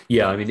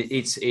 Yeah, I mean,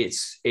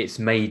 it's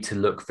made to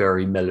look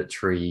very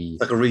military,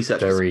 like a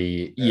research,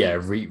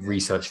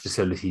 research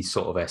facility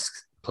sort of esque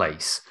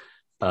place.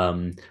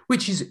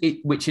 Which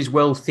is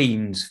well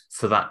themed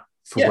for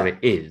what it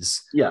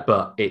is. Yeah,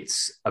 but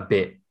it's a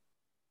bit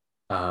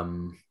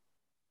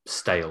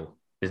stale,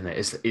 isn't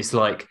it? It's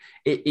like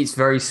it's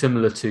very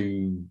similar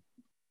to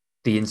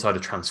the inside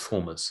of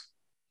Transformers.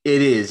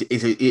 It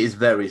is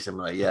very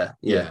similar. Yeah.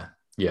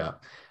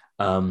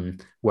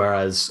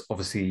 Whereas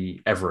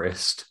obviously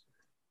Everest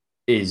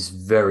is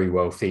very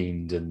well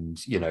themed, and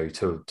you know,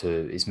 to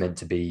is meant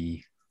to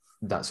be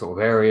that sort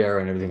of area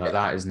and everything like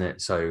that, isn't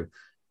it? So.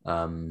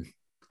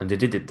 And they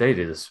did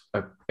an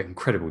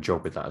incredible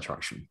job with that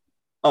attraction.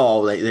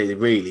 Oh, they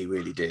really,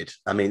 really did.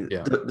 I mean,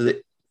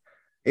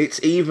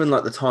 it's even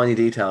like the tiny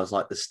details,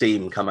 like the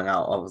steam coming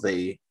out of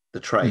the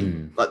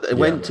train. Like they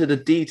went to the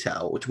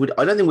detail, which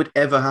I don't think would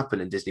ever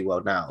happen in Disney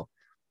World now.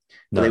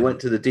 No. They went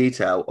to the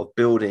detail of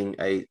building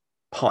a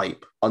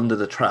pipe under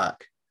the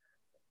track.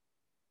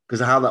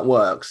 Because how that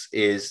works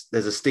is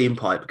there's a steam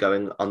pipe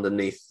going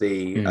underneath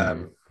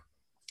the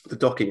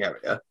docking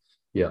area.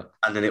 Yeah,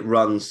 and then it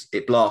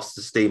blasts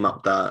the steam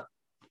up the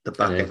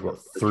back end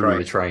through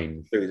the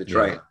train.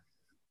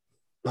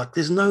 Like,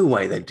 there's no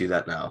way they'd do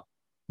that now.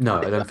 No,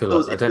 I don't feel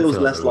like it feels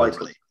less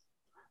likely.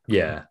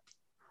 Yeah,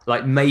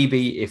 like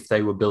maybe if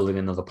they were building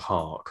another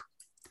park,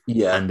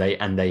 and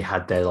they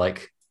had their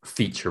like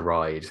feature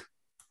ride,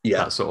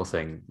 that sort of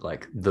thing,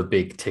 like the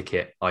big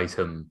ticket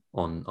item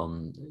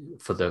on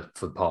for the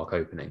park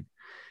opening.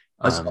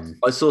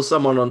 I saw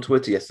someone on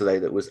Twitter yesterday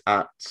that was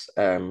at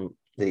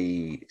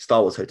the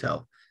Star Wars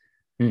hotel,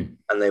 and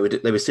they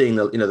were seeing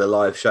the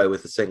live show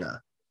with the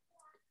singer.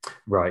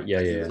 Right.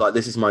 Yeah. Yeah. Like,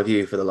 this is my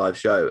view for the live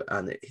show,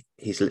 and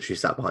he's literally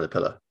sat behind a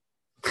pillar.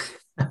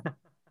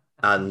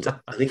 And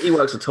I think he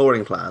works for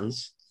Touring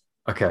Plans.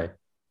 Okay.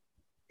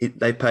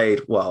 They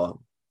paid,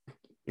 well,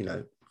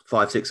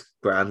 $5-6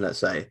 grand, let's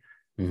say,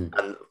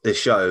 and this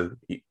show.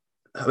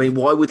 I mean,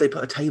 why would they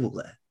put a table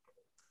there?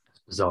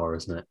 It's bizarre,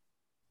 isn't it?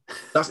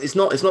 It's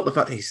not the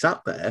fact that he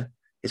sat there.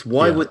 It's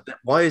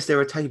why is there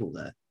a table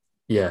there?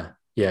 Yeah.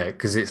 Yeah.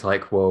 Because it's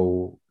like,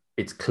 well,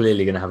 it's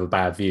clearly going to have a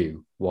bad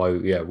view. Why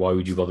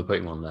would you bother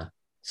putting one there?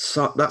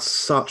 So that's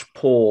such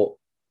poor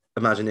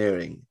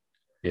Imagineering.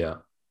 Yeah.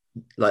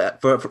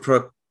 Like for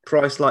a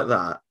price like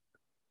that,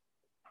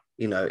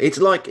 it's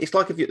like if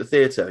you're at the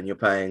theatre and you're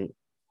paying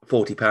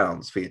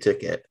 £40 for your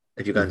ticket,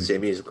 if you're going to see a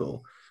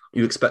musical,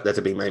 you expect there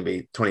to be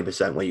maybe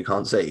 20% where you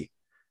can't see.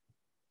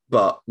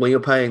 But when you're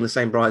paying the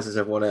same price as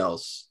everyone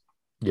else,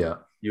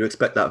 you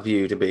expect that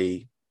view to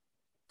be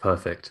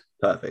perfect.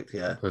 Perfect,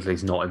 yeah. Or at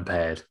least not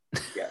impaired.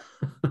 Yeah.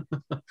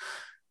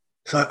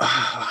 So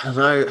I don't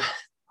know.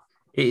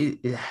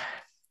 It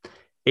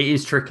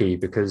is tricky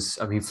because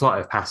I mean, Flight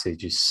of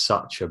Passage is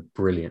such a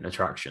brilliant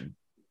attraction.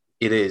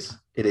 It is.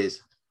 It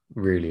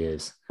really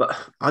is. But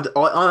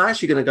I'm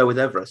actually going to go with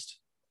Everest.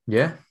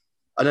 Yeah.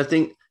 And I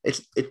think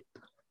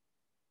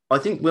I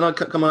think when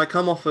I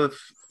come off of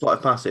Flight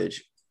of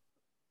Passage,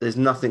 there's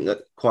nothing that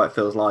quite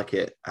feels like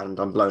it, and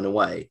I'm blown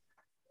away.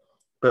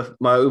 But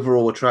my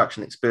overall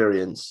attraction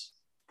experience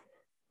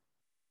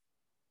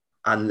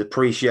and the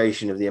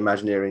appreciation of the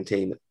Imagineering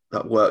team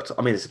that worked,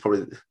 I mean, it's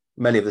probably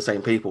many of the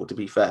same people, to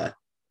be fair,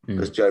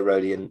 because Joe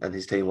Rohde and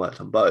his team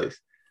worked on both.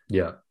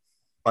 Yeah.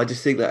 I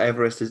just think that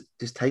Everest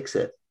just takes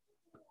it.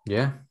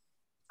 Yeah.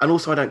 And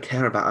also, I don't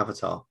care about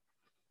Avatar.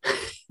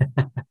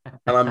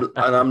 and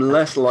I'm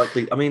less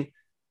likely. I mean,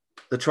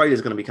 the trailer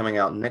is going to be coming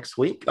out next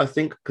week, I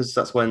think, because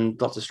that's when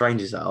Doctor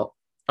Strange is out.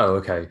 Oh,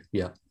 okay.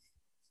 Yeah.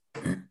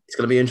 It's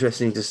going to be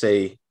interesting to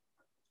see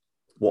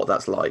what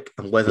that's like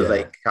and whether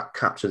they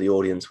capture the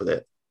audience with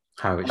it.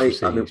 How it's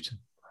received. I mean,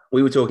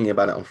 we were talking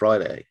about it on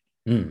Friday.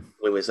 We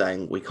were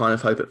saying we kind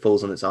of hope it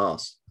falls on its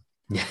arse.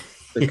 Yeah.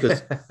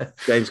 Because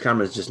James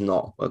Cameron's just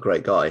not a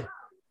great guy.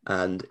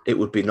 And it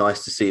would be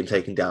nice to see him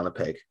taking down a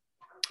pig.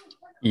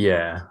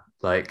 Yeah.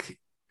 Like,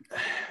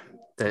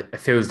 it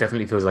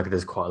definitely feels like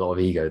there's quite a lot of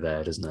ego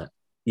there, doesn't it?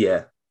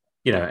 Yeah.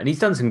 And he's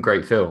done some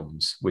great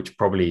films, which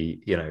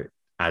probably,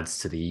 adds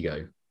to the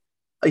ego.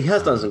 He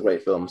has done some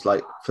great films.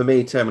 Like, for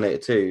me, Terminator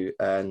 2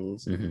 and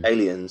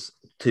Aliens,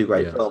 two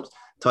great films.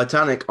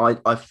 Titanic,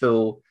 I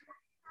feel,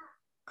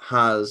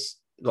 has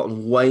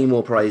gotten way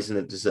more praise than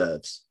it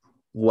deserves.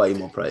 Way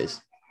more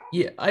praise.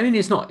 Yeah, I mean,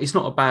 it's not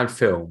a bad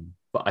film,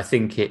 but I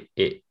think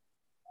it's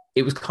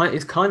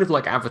kind of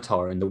like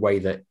Avatar in the way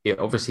that it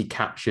obviously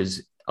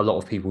captures a lot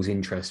of people's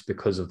interest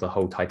because of the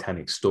whole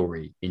Titanic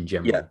story in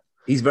general. Yeah,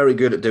 he's very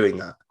good at doing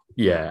that.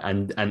 Yeah,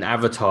 and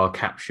Avatar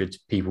captured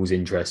people's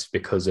interest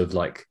because of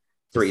like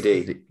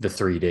 3D. The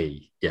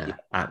 3D,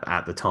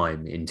 at the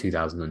time in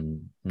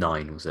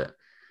 2009, was it?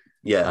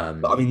 Yeah,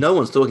 but I mean, no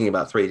one's talking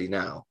about 3D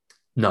now.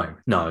 No.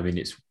 I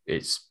mean,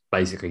 it's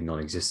basically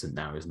non-existent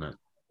now, isn't it?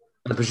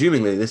 And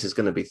presumably, this is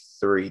going to be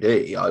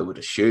 3D. I would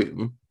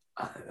assume.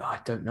 I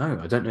don't know.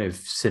 I don't know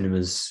if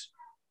cinemas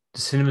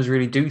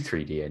really do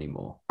 3D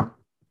anymore.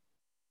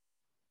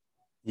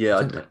 Yeah,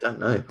 I don't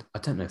know. I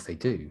don't know if they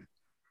do.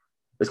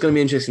 It's going to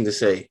be interesting to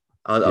see.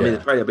 I mean, the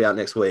trailer will be out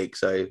next week,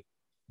 so.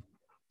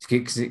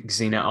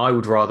 See, now I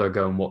would rather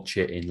go and watch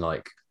it in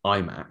like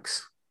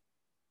IMAX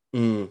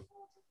and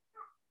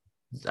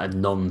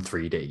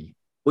non-3D.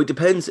 Well, it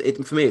depends.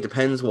 For me, it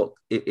depends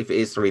if it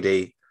is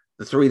 3D.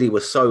 The 3D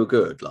was so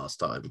good last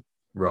time.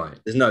 Right.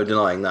 There's no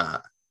denying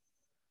that.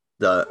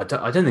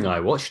 I don't think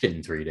I watched it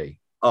in 3D.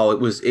 Oh, it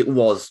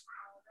was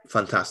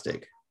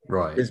fantastic.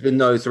 Right. There's been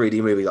no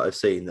 3D movie that I've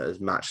seen that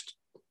has matched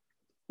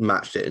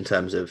it in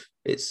terms of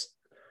it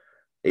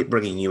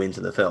bringing you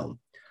into the film.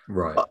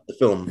 Right. But the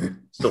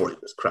film story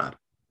was crap.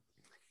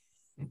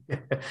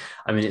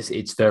 I mean,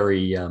 it's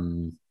very. I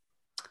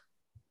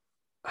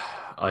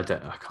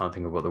can't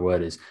think of what the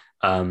word is.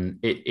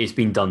 It's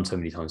been done so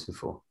many times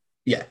before.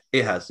 Yeah,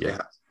 it has. Yeah. It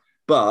has.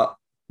 But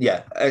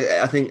yeah,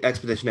 I think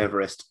Expedition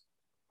Everest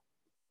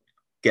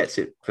gets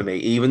it for me,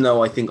 even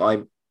though I think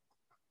I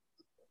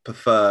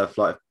prefer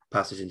Flight of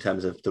Passage in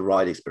terms of the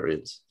ride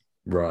experience.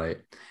 Right.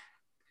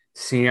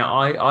 See,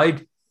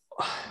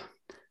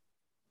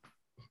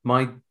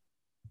 my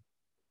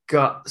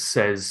gut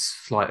says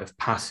Flight of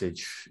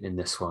Passage in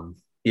this one.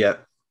 Yeah.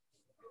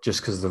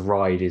 Just because the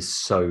ride is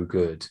so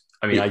good.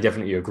 I mean, I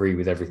definitely agree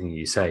with everything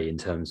you say in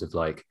terms of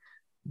like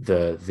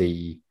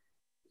the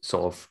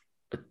sort of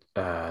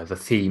the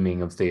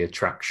theming of the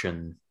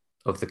attraction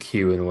of the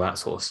queue and all that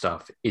sort of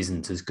stuff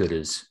isn't as good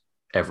as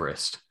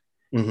Everest.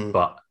 Mm-hmm.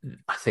 But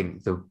I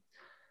think the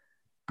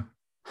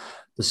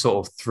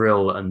sort of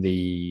thrill and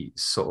the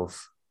sort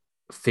of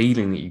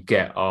feeling that you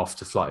get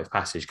after Flight of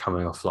Passage,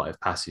 coming off Flight of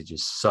Passage,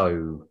 is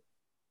so,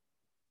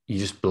 you're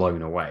just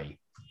blown away.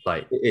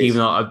 Like, even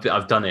though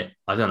I've done it,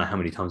 I don't know how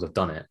many times I've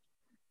done it,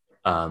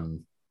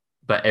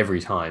 but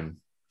every time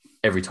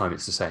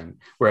it's the same.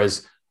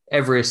 Whereas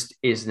Everest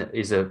is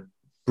a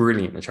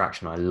brilliant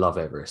attraction. I love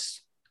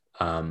Everest.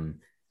 But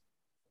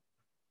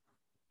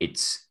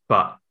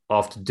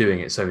after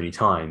doing it so many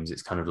times,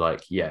 it's kind of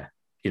like, yeah,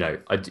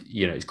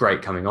 it's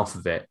great coming off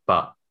of it,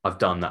 but I've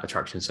done that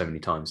attraction so many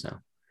times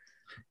now.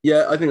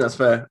 Yeah, I think that's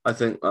fair. I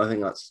think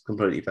that's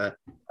completely fair.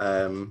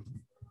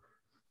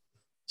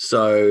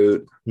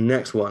 So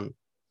next one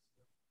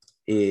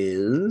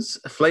is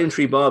Flame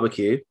Tree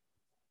Barbecue.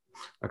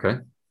 Okay.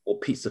 Or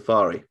Pizza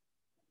Safari.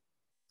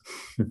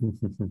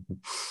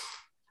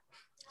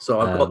 So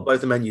I've got both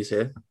the menus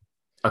here.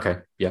 Okay,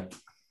 yeah.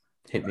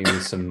 Hit me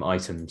with some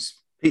items.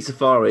 Pizza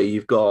Safari,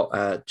 you've got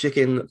a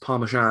chicken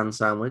parmesan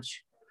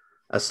sandwich,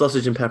 a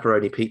sausage and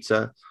pepperoni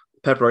pizza,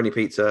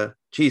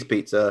 cheese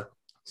pizza,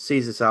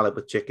 Caesar salad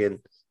with chicken,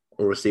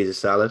 or a Caesar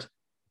salad.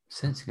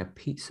 Sensing a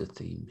pizza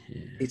theme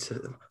here. Pizza.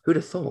 Who'd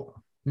have thought?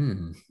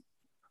 Hmm.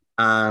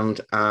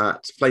 And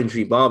at Flame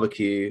Tree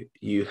Barbecue,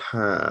 you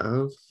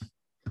have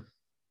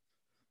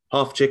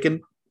half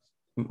chicken,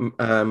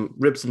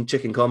 ribs and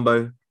chicken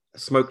combo, a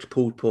smoked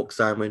pulled pork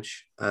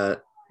sandwich,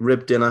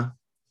 rib dinner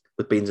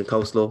with beans and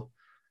coleslaw,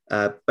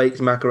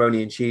 baked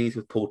macaroni and cheese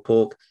with pulled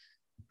pork,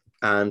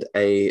 and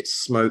a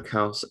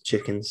smokehouse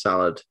chicken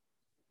salad.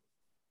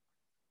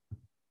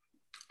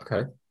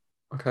 Okay.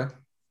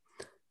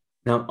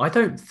 Now, I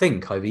don't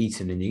think I've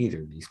eaten in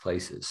either of these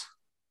places.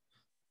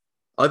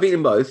 I've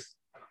eaten both.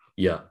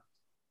 Yeah.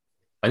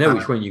 I know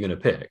which one you're going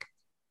to pick.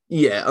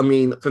 Yeah, I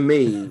mean, for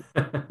me,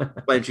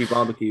 Flame Tree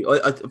Barbecue,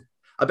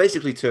 I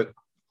basically took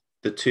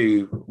the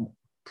two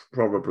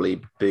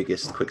probably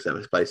biggest quick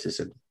service places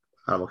in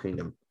Animal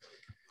Kingdom.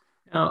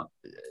 Now,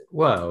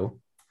 well,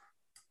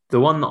 the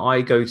one that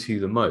I go to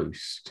the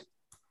most,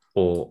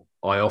 or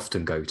I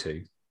often go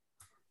to.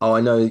 Oh, I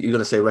know you're going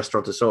to say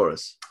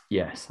Restaurantosaurus.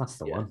 Yes, that's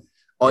the one.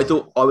 I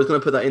thought I was going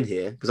to put that in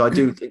here because I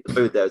do think the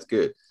food there is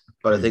good,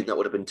 but I think that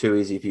would have been too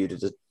easy for you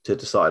to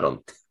decide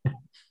on.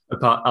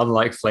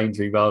 Unlike Flame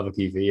Tree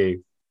Barbecue for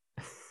you.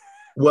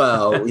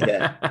 Well,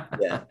 yeah.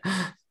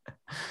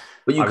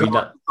 But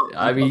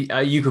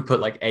you could put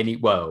like any.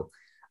 Well,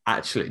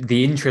 actually,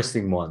 the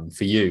interesting one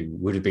for you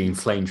would have been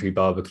Flame Tree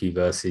Barbecue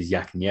versus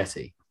Yak and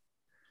Yeti.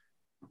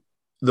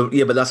 But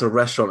that's a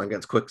restaurant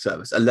against quick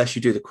service. Unless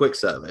you do the quick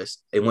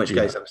service, in which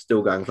case I'm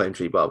still going Flame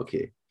Tree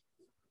Barbecue.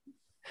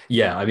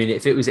 Yeah, I mean,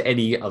 if it was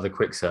any other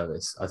quick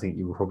service, I think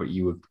you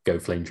would go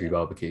Flame Tree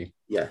Barbecue.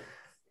 Yeah.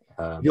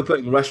 If you're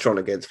putting restaurant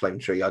against Flame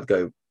Tree, I'd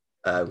go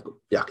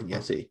Yak and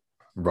Yeti.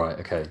 Right.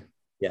 Okay.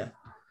 Yeah.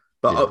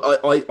 But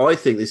yeah. I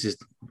think this is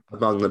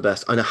among the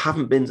best. And I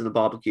haven't been to the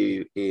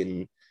barbecue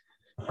in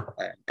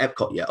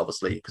Epcot yet,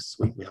 obviously, because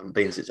we haven't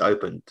been since it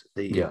opened.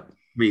 The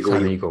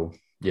Regal Eagle.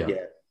 Yeah.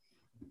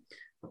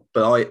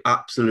 But I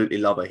absolutely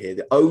love it here.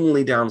 The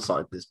only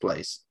downside to this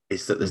place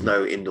is that there's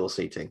no indoor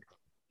seating.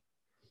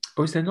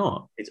 Oh, is there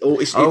not? It's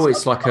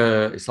like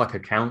a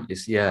count.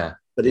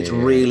 But it's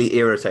really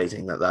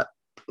irritating that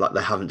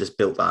they haven't just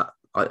built that.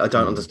 I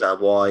don't understand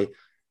why.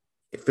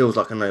 It feels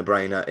like a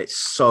no-brainer. It's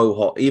so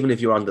hot. Even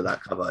if you're under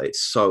that cover,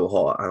 it's so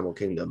hot at Animal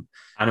Kingdom.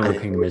 Animal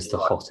Kingdom is the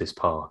hottest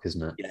park,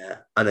 isn't it? Yeah.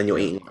 And then you're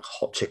eating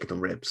hot chicken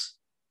and ribs.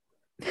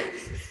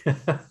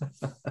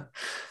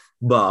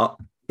 But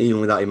even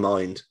with that in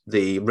mind,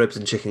 the ribs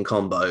and chicken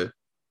combo.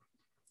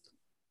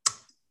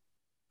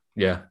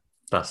 Yeah,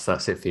 that's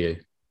it for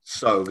you.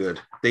 So good.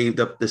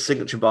 The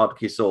signature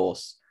barbecue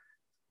sauce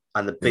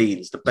and the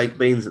baked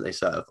beans that they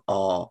serve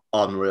are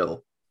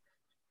unreal.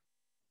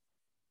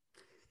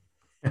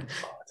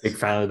 Big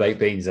fan of the baked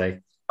beans, eh?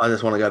 I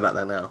just want to go back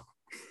there now.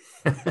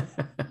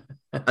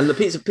 And the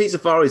pizza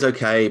Safari is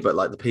okay, but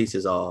like the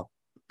pizzas are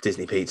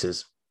Disney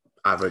pizzas,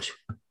 average.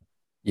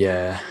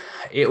 Yeah,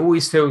 it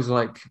always feels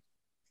like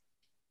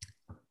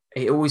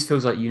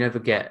you never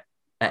get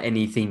at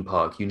any theme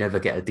park. You never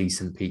get a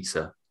decent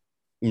pizza.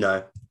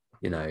 No,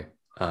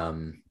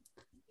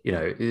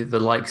 the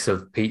likes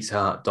of Pizza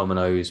Hut,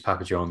 Domino's,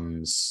 Papa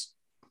John's.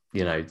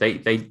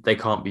 They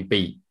can't be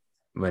beat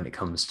when it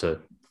comes to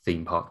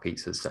theme park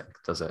pizzas,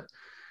 does it?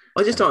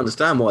 I just don't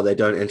understand why they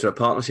don't enter a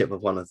partnership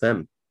with one of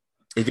them.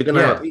 If you're going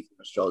to have a pizza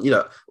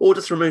restaurant, or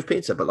just remove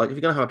pizza, but like if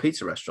you're going to have a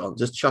pizza restaurant,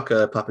 just chuck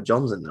a Papa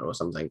John's in there or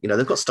something.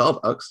 They've got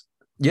Starbucks.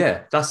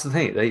 Yeah, that's the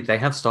thing. They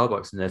have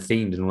Starbucks and they're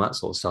themed and all that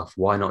sort of stuff.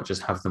 Why not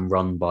just have them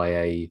run by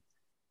a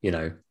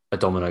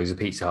Domino's, a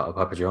Pizza Hut, or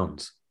Papa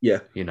John's? Yeah.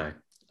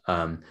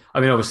 I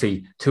mean,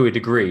 obviously, to a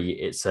degree,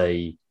 it's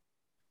a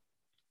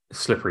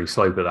slippery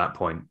slope at that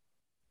point.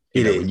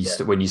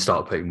 When you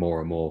start putting more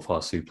and more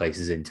fast food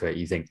places into it,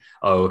 you think,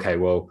 oh, okay,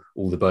 well,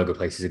 all the burger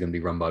places are going to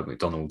be run by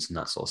McDonald's and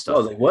that sort of stuff.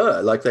 Oh, they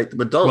were the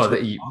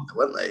McDonald's,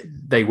 weren't they?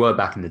 They were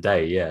back in the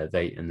day, yeah.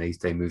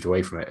 They moved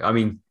away from it. I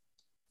mean,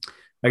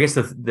 I guess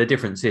the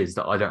difference is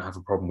that I don't have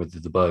a problem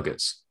with the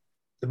burgers.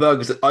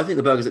 I think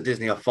the burgers at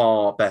Disney are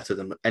far better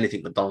than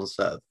anything McDonald's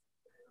serve.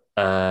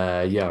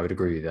 Yeah, I would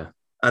agree with you.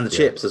 And the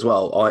chips as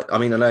well. I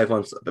mean, I know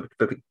everyone's a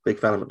big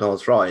fan of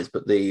McDonald's fries,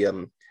 but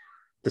the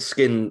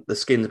skinned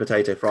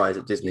potato fries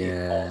at Disney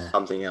are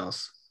something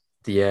else.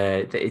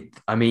 Yeah,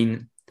 I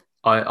mean,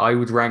 I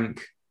would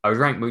rank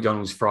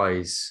McDonald's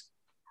fries.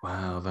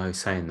 Wow, though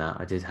saying that,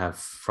 I did have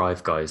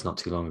Five Guys not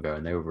too long ago,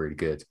 and they were really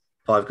good.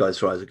 Five Guys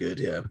fries are good,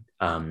 yeah.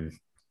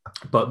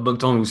 But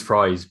McDonald's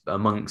fries,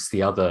 amongst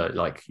the other,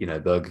 like, you know,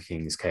 Burger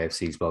King's,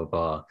 KFC's, blah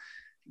blah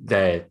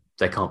blah,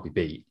 they can't be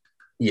beat.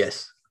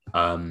 Yes.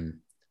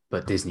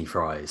 But Disney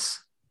fries,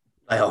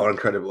 they are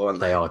incredible, aren't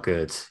they? They are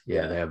good.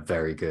 Yeah, they are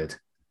very good.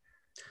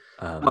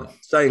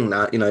 Saying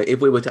that, you know,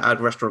 if we were to add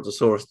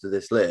Restaurantosaurus to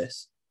this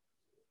list,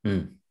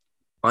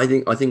 I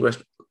think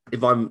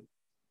if I'm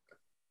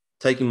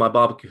taking my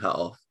barbecue hat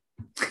off,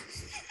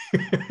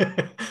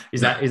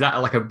 is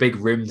that like a big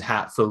rimmed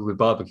hat filled with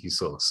barbecue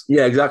sauce?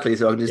 Yeah, exactly.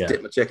 So I can just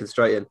dip my chicken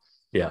straight in.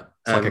 Yeah,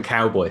 it's like a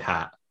cowboy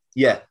hat.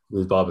 Yeah,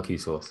 with barbecue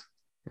sauce.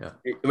 Yeah,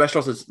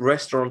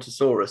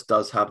 Restaurantosaurus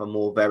does have a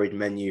more varied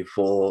menu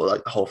for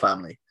like the whole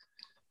family.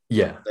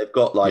 Yeah, they've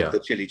got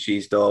the chili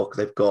cheese dog,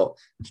 they've got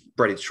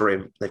breaded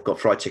shrimp, they've got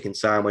fried chicken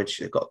sandwich,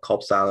 they've got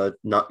Cobb salad,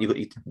 you've got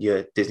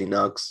your Disney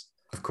nugs,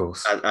 of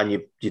course, and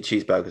your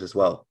cheeseburgers as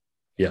well.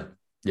 Yeah,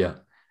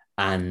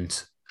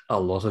 and a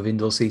lot of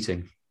indoor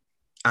seating.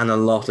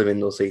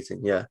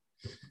 Yeah.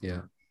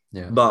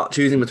 But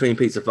choosing between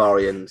Pizza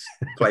Fari and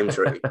Flame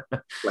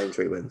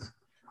Tree wins.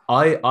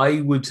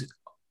 I would.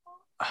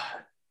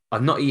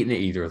 I've not eaten at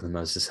either of them,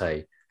 as to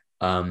say,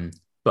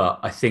 but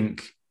I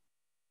think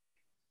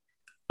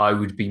I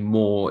would be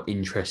more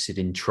interested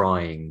in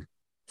trying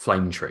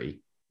Flame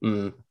Tree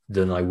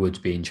than I would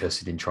be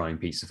interested in trying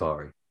Pizza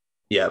Fari.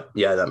 Yeah,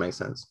 that makes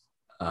sense.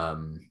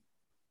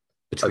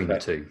 Between the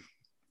two.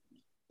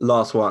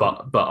 Last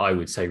one. But I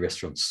would say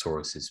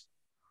Restaurantosaurus is...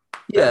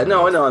 Yeah,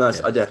 no, I know.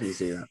 Yeah. I definitely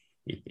see that.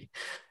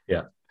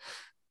 Yeah.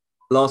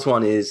 Last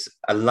one is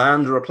a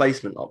land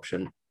replacement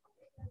option.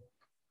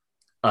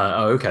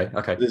 Okay.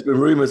 There's been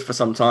rumours for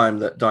some time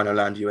that Dino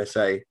Land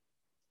USA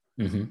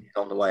is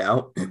on the way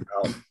out.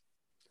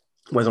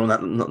 Whether or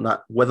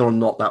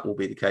not that will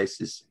be the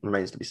case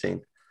remains to be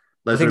seen.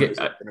 Those rumours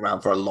have been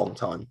around for a long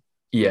time.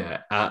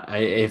 Yeah,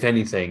 if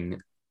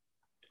anything,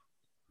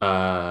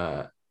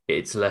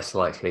 it's less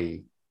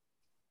likely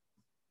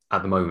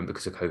at the moment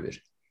because of COVID.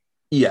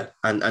 Yeah,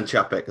 and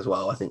Chapek as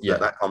well. I think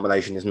that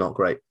combination is not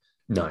great.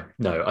 No.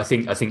 I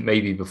think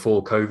maybe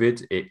before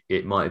COVID,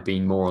 it might have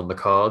been more on the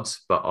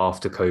cards, but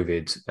after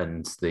COVID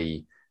and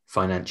the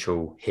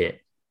financial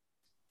hit,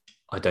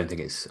 I don't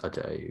think it's.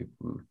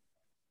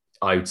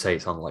 I would say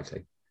it's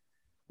unlikely.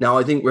 Now,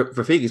 I think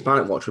Rafiki's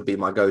Planet Watch would be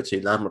my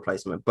go-to land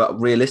replacement, but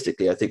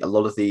realistically, I think a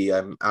lot of the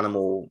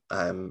animal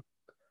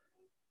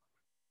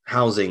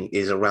housing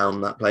is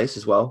around that place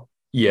as well.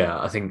 Yeah,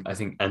 I think,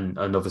 and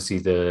obviously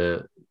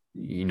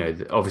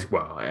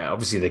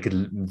obviously they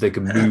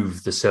could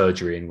move the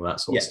surgery and all that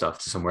sort of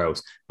stuff to somewhere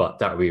else, but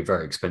that would be a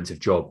very expensive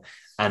job.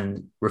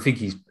 And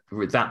Rafiki's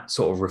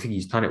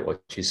Planet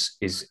Watch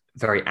is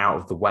very out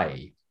of the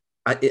way.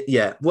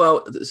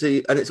 Well,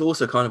 see, and it's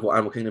also kind of what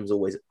Animal Kingdom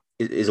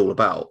is all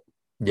about.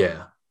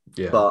 Yeah.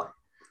 But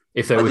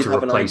if they were to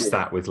replace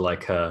that with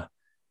like I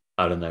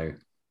don't know,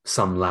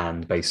 some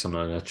land based on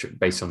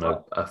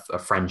a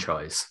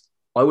franchise,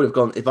 I would have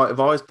gone if I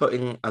was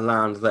putting a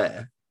land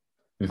there.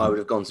 I would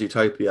have gone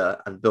Zootopia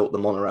and built the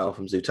monorail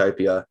from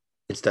Zootopia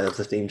instead of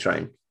the steam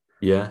train.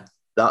 Yeah,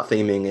 that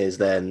theming is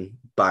then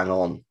bang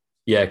on.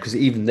 Yeah, because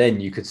even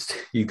then you could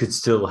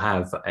still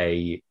have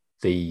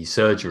the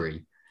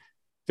surgery,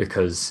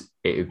 because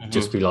it would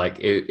just be like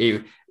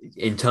it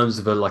in terms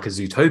of a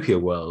Zootopia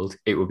world,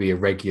 it would be a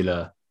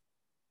regular.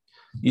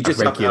 You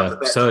just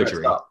regular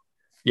surgery.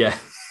 Yeah,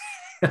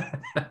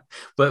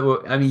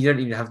 but I mean, you don't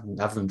even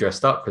have them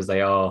dressed up because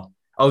they are.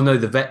 Oh no,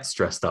 the vet's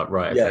dressed up,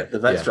 right? Yeah, the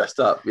vet's dressed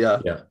up. Yeah.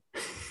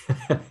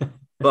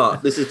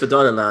 But this is for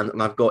Dino Land,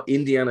 and I've got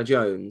Indiana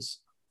Jones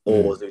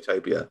or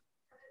Zootopia.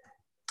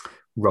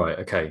 Right.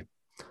 Okay.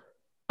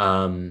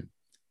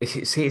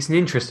 It's an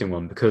interesting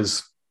one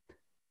because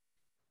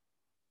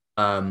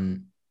my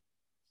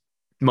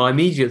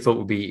immediate thought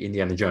would be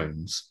Indiana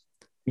Jones.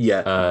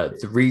 Yeah.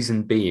 The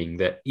reason being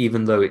that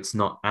even though it's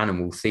not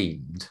animal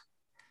themed,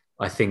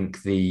 I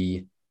think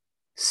the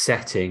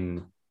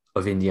setting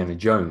of Indiana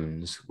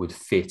Jones would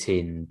fit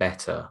in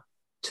better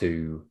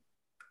to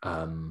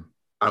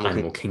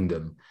Animal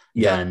Kingdom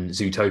than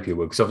Zootopia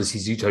would, because obviously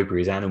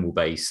Zootopia is animal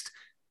based,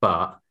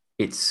 but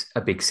it's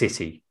a big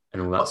city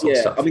and all that sort of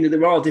stuff. I mean,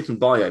 there are different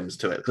biomes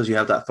to it because you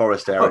have that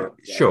forest area.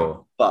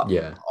 Sure, but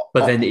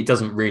then it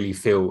doesn't really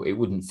it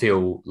wouldn't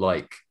feel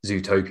like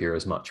Zootopia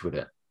as much, would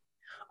it?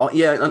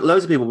 And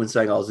loads of people have been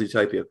saying,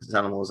 Zootopia because it's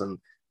animals, and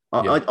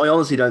I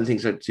honestly don't think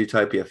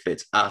Zootopia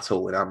fits at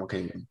all in Animal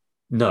Kingdom.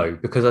 No,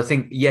 because I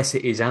think, yes,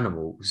 it is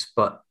animals,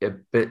 but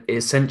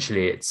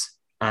essentially it's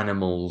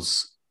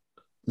animals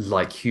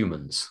like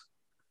humans.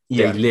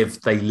 Yeah.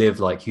 They live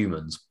like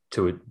humans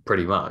to it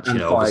pretty much. And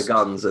fire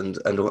guns and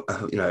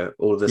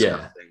all of this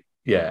kind of thing.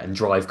 and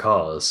drive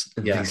cars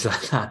and things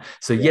like that.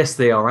 So Yeah. yes,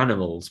 they are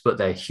animals, but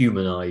they're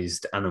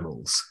humanized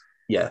animals.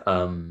 Yeah.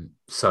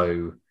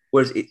 So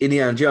Whereas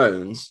Indiana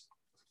Jones,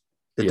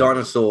 the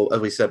dinosaur,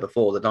 as we said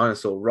before, the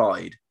dinosaur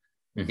ride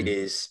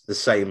is the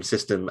same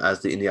system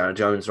as the Indiana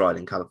Jones ride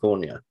in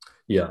California.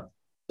 Yeah.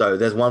 So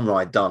there's one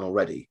ride done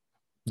already.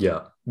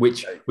 Yeah.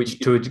 Which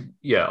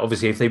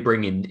obviously if they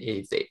bring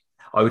in,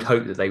 I would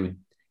hope that they would,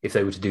 if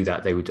they were to do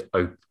that, they would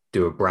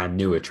do a brand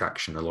new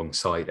attraction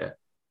alongside it.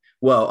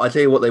 Well, I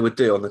tell you what they would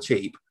do on the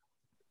cheap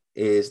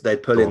is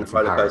they'd put in the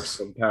roller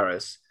coaster from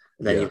Paris,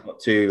 and then you've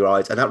got two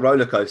rides, and that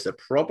roller coaster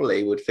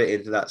probably would fit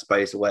into that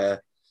space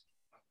where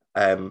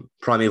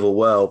Primeval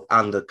World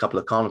and a couple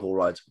of carnival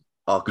rides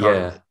are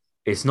currently. Yeah,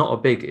 it's not a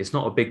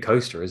big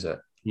coaster, is it?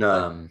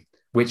 No.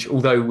 Which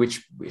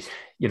it's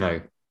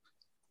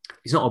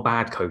not a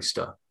bad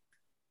coaster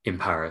in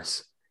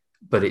Paris,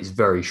 but it's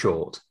very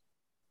short.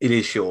 It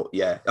is short,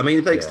 yeah. I mean,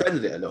 if they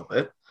extended it a little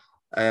bit,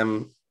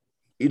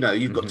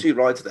 you've got two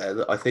rides there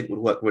that I think would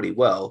work really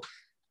well.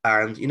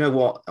 And you know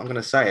what? I'm going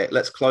to say it.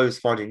 Let's close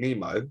Finding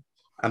Nemo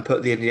and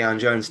put the Indiana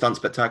Jones Stunt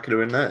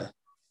Spectacular in there.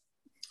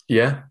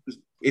 Yeah.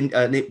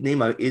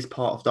 Nemo is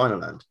part of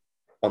Dinoland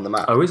on the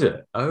map. Oh, is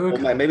it? Oh,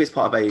 okay. Or maybe it's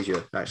part of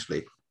Asia,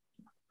 actually.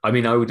 I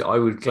mean, I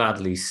would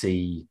gladly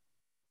see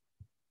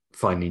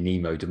Finding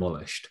Nemo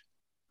demolished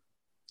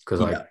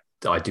because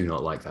I do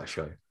not like that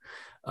show.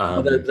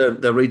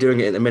 They're redoing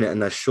it in a minute, and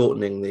they're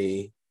shortening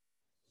the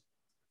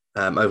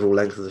overall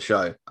length of the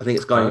show. I think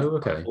it's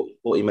going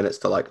 40 minutes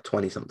to like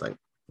 20 something.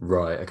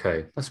 Right.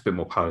 Okay, that's a bit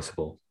more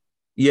palatable.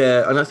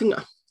 Yeah, and I think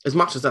as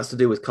much as that's to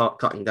do with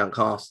cutting down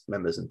cast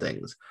members and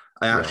things,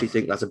 I actually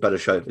think that's a better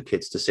show for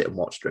kids to sit and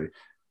watch through.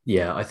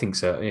 Yeah, I think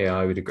so. Yeah,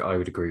 I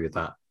would agree with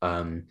that.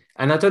 And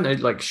I don't know,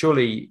 like,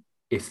 surely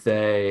if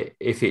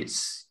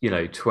it's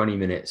 20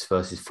 minutes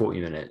versus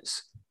 40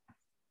 minutes,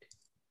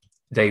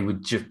 they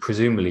would just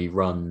presumably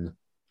run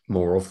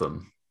more of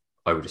them,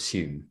 I would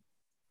assume.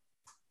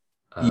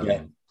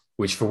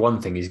 Which for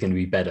one thing is going to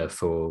be better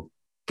for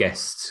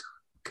guests,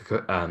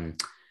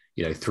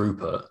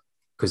 throughput,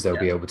 because they'll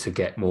be able to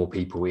get more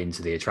people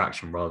into the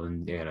attraction rather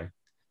than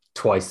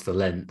twice the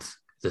length.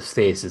 The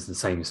theatre's the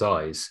same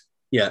size.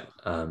 Yeah.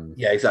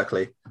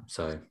 Exactly.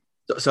 So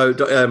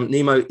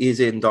Nemo is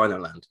in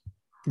Dinoland.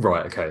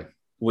 Right. Okay.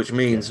 Which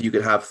means you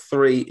could have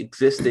 3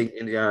 existing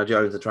Indiana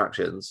Jones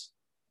attractions.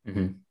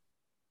 Mm-hmm.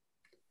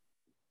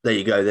 There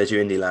you go. There's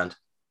your Indyland.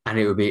 And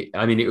it would be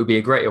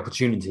a great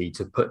opportunity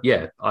to put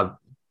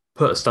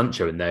a stunt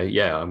show in there.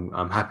 Yeah,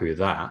 I'm happy with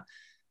that.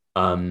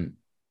 And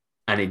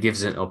it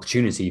gives an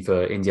opportunity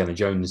for Indiana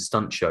Jones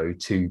stunt show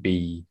to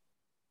be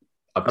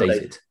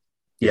updated.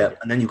 Yeah,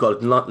 and then you've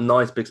got a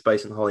nice big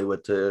space in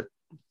Hollywood to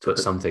put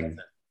something.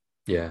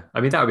 Yeah,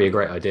 I mean that would be a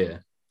great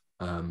idea.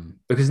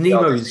 Because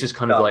Nemo is just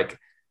kind of like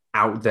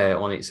out there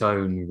on its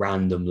own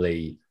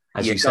randomly.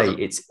 As you say,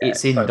 it's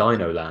in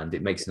Dinoland.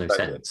 It makes no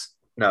sense.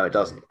 No, it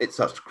doesn't. It's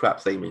such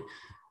crap theming.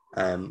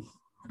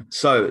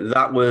 So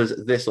that was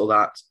This or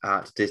That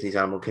at Disney's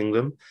Animal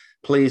Kingdom.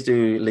 Please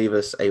do leave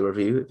us a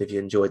review if you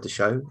enjoyed the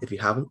show. If you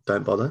haven't,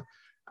 don't bother.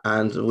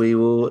 And we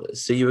will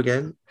see you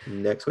again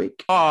next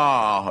week.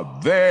 Ah,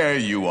 there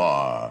you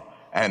are.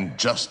 And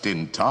just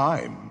in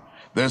time.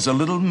 There's a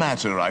little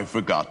matter I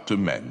forgot to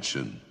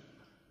mention.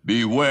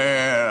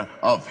 Beware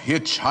of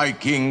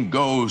hitchhiking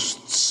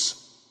ghosts.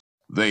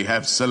 They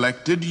have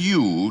selected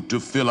you to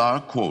fill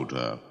our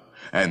quota,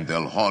 and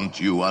they'll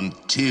haunt you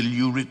until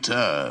you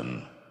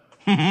return.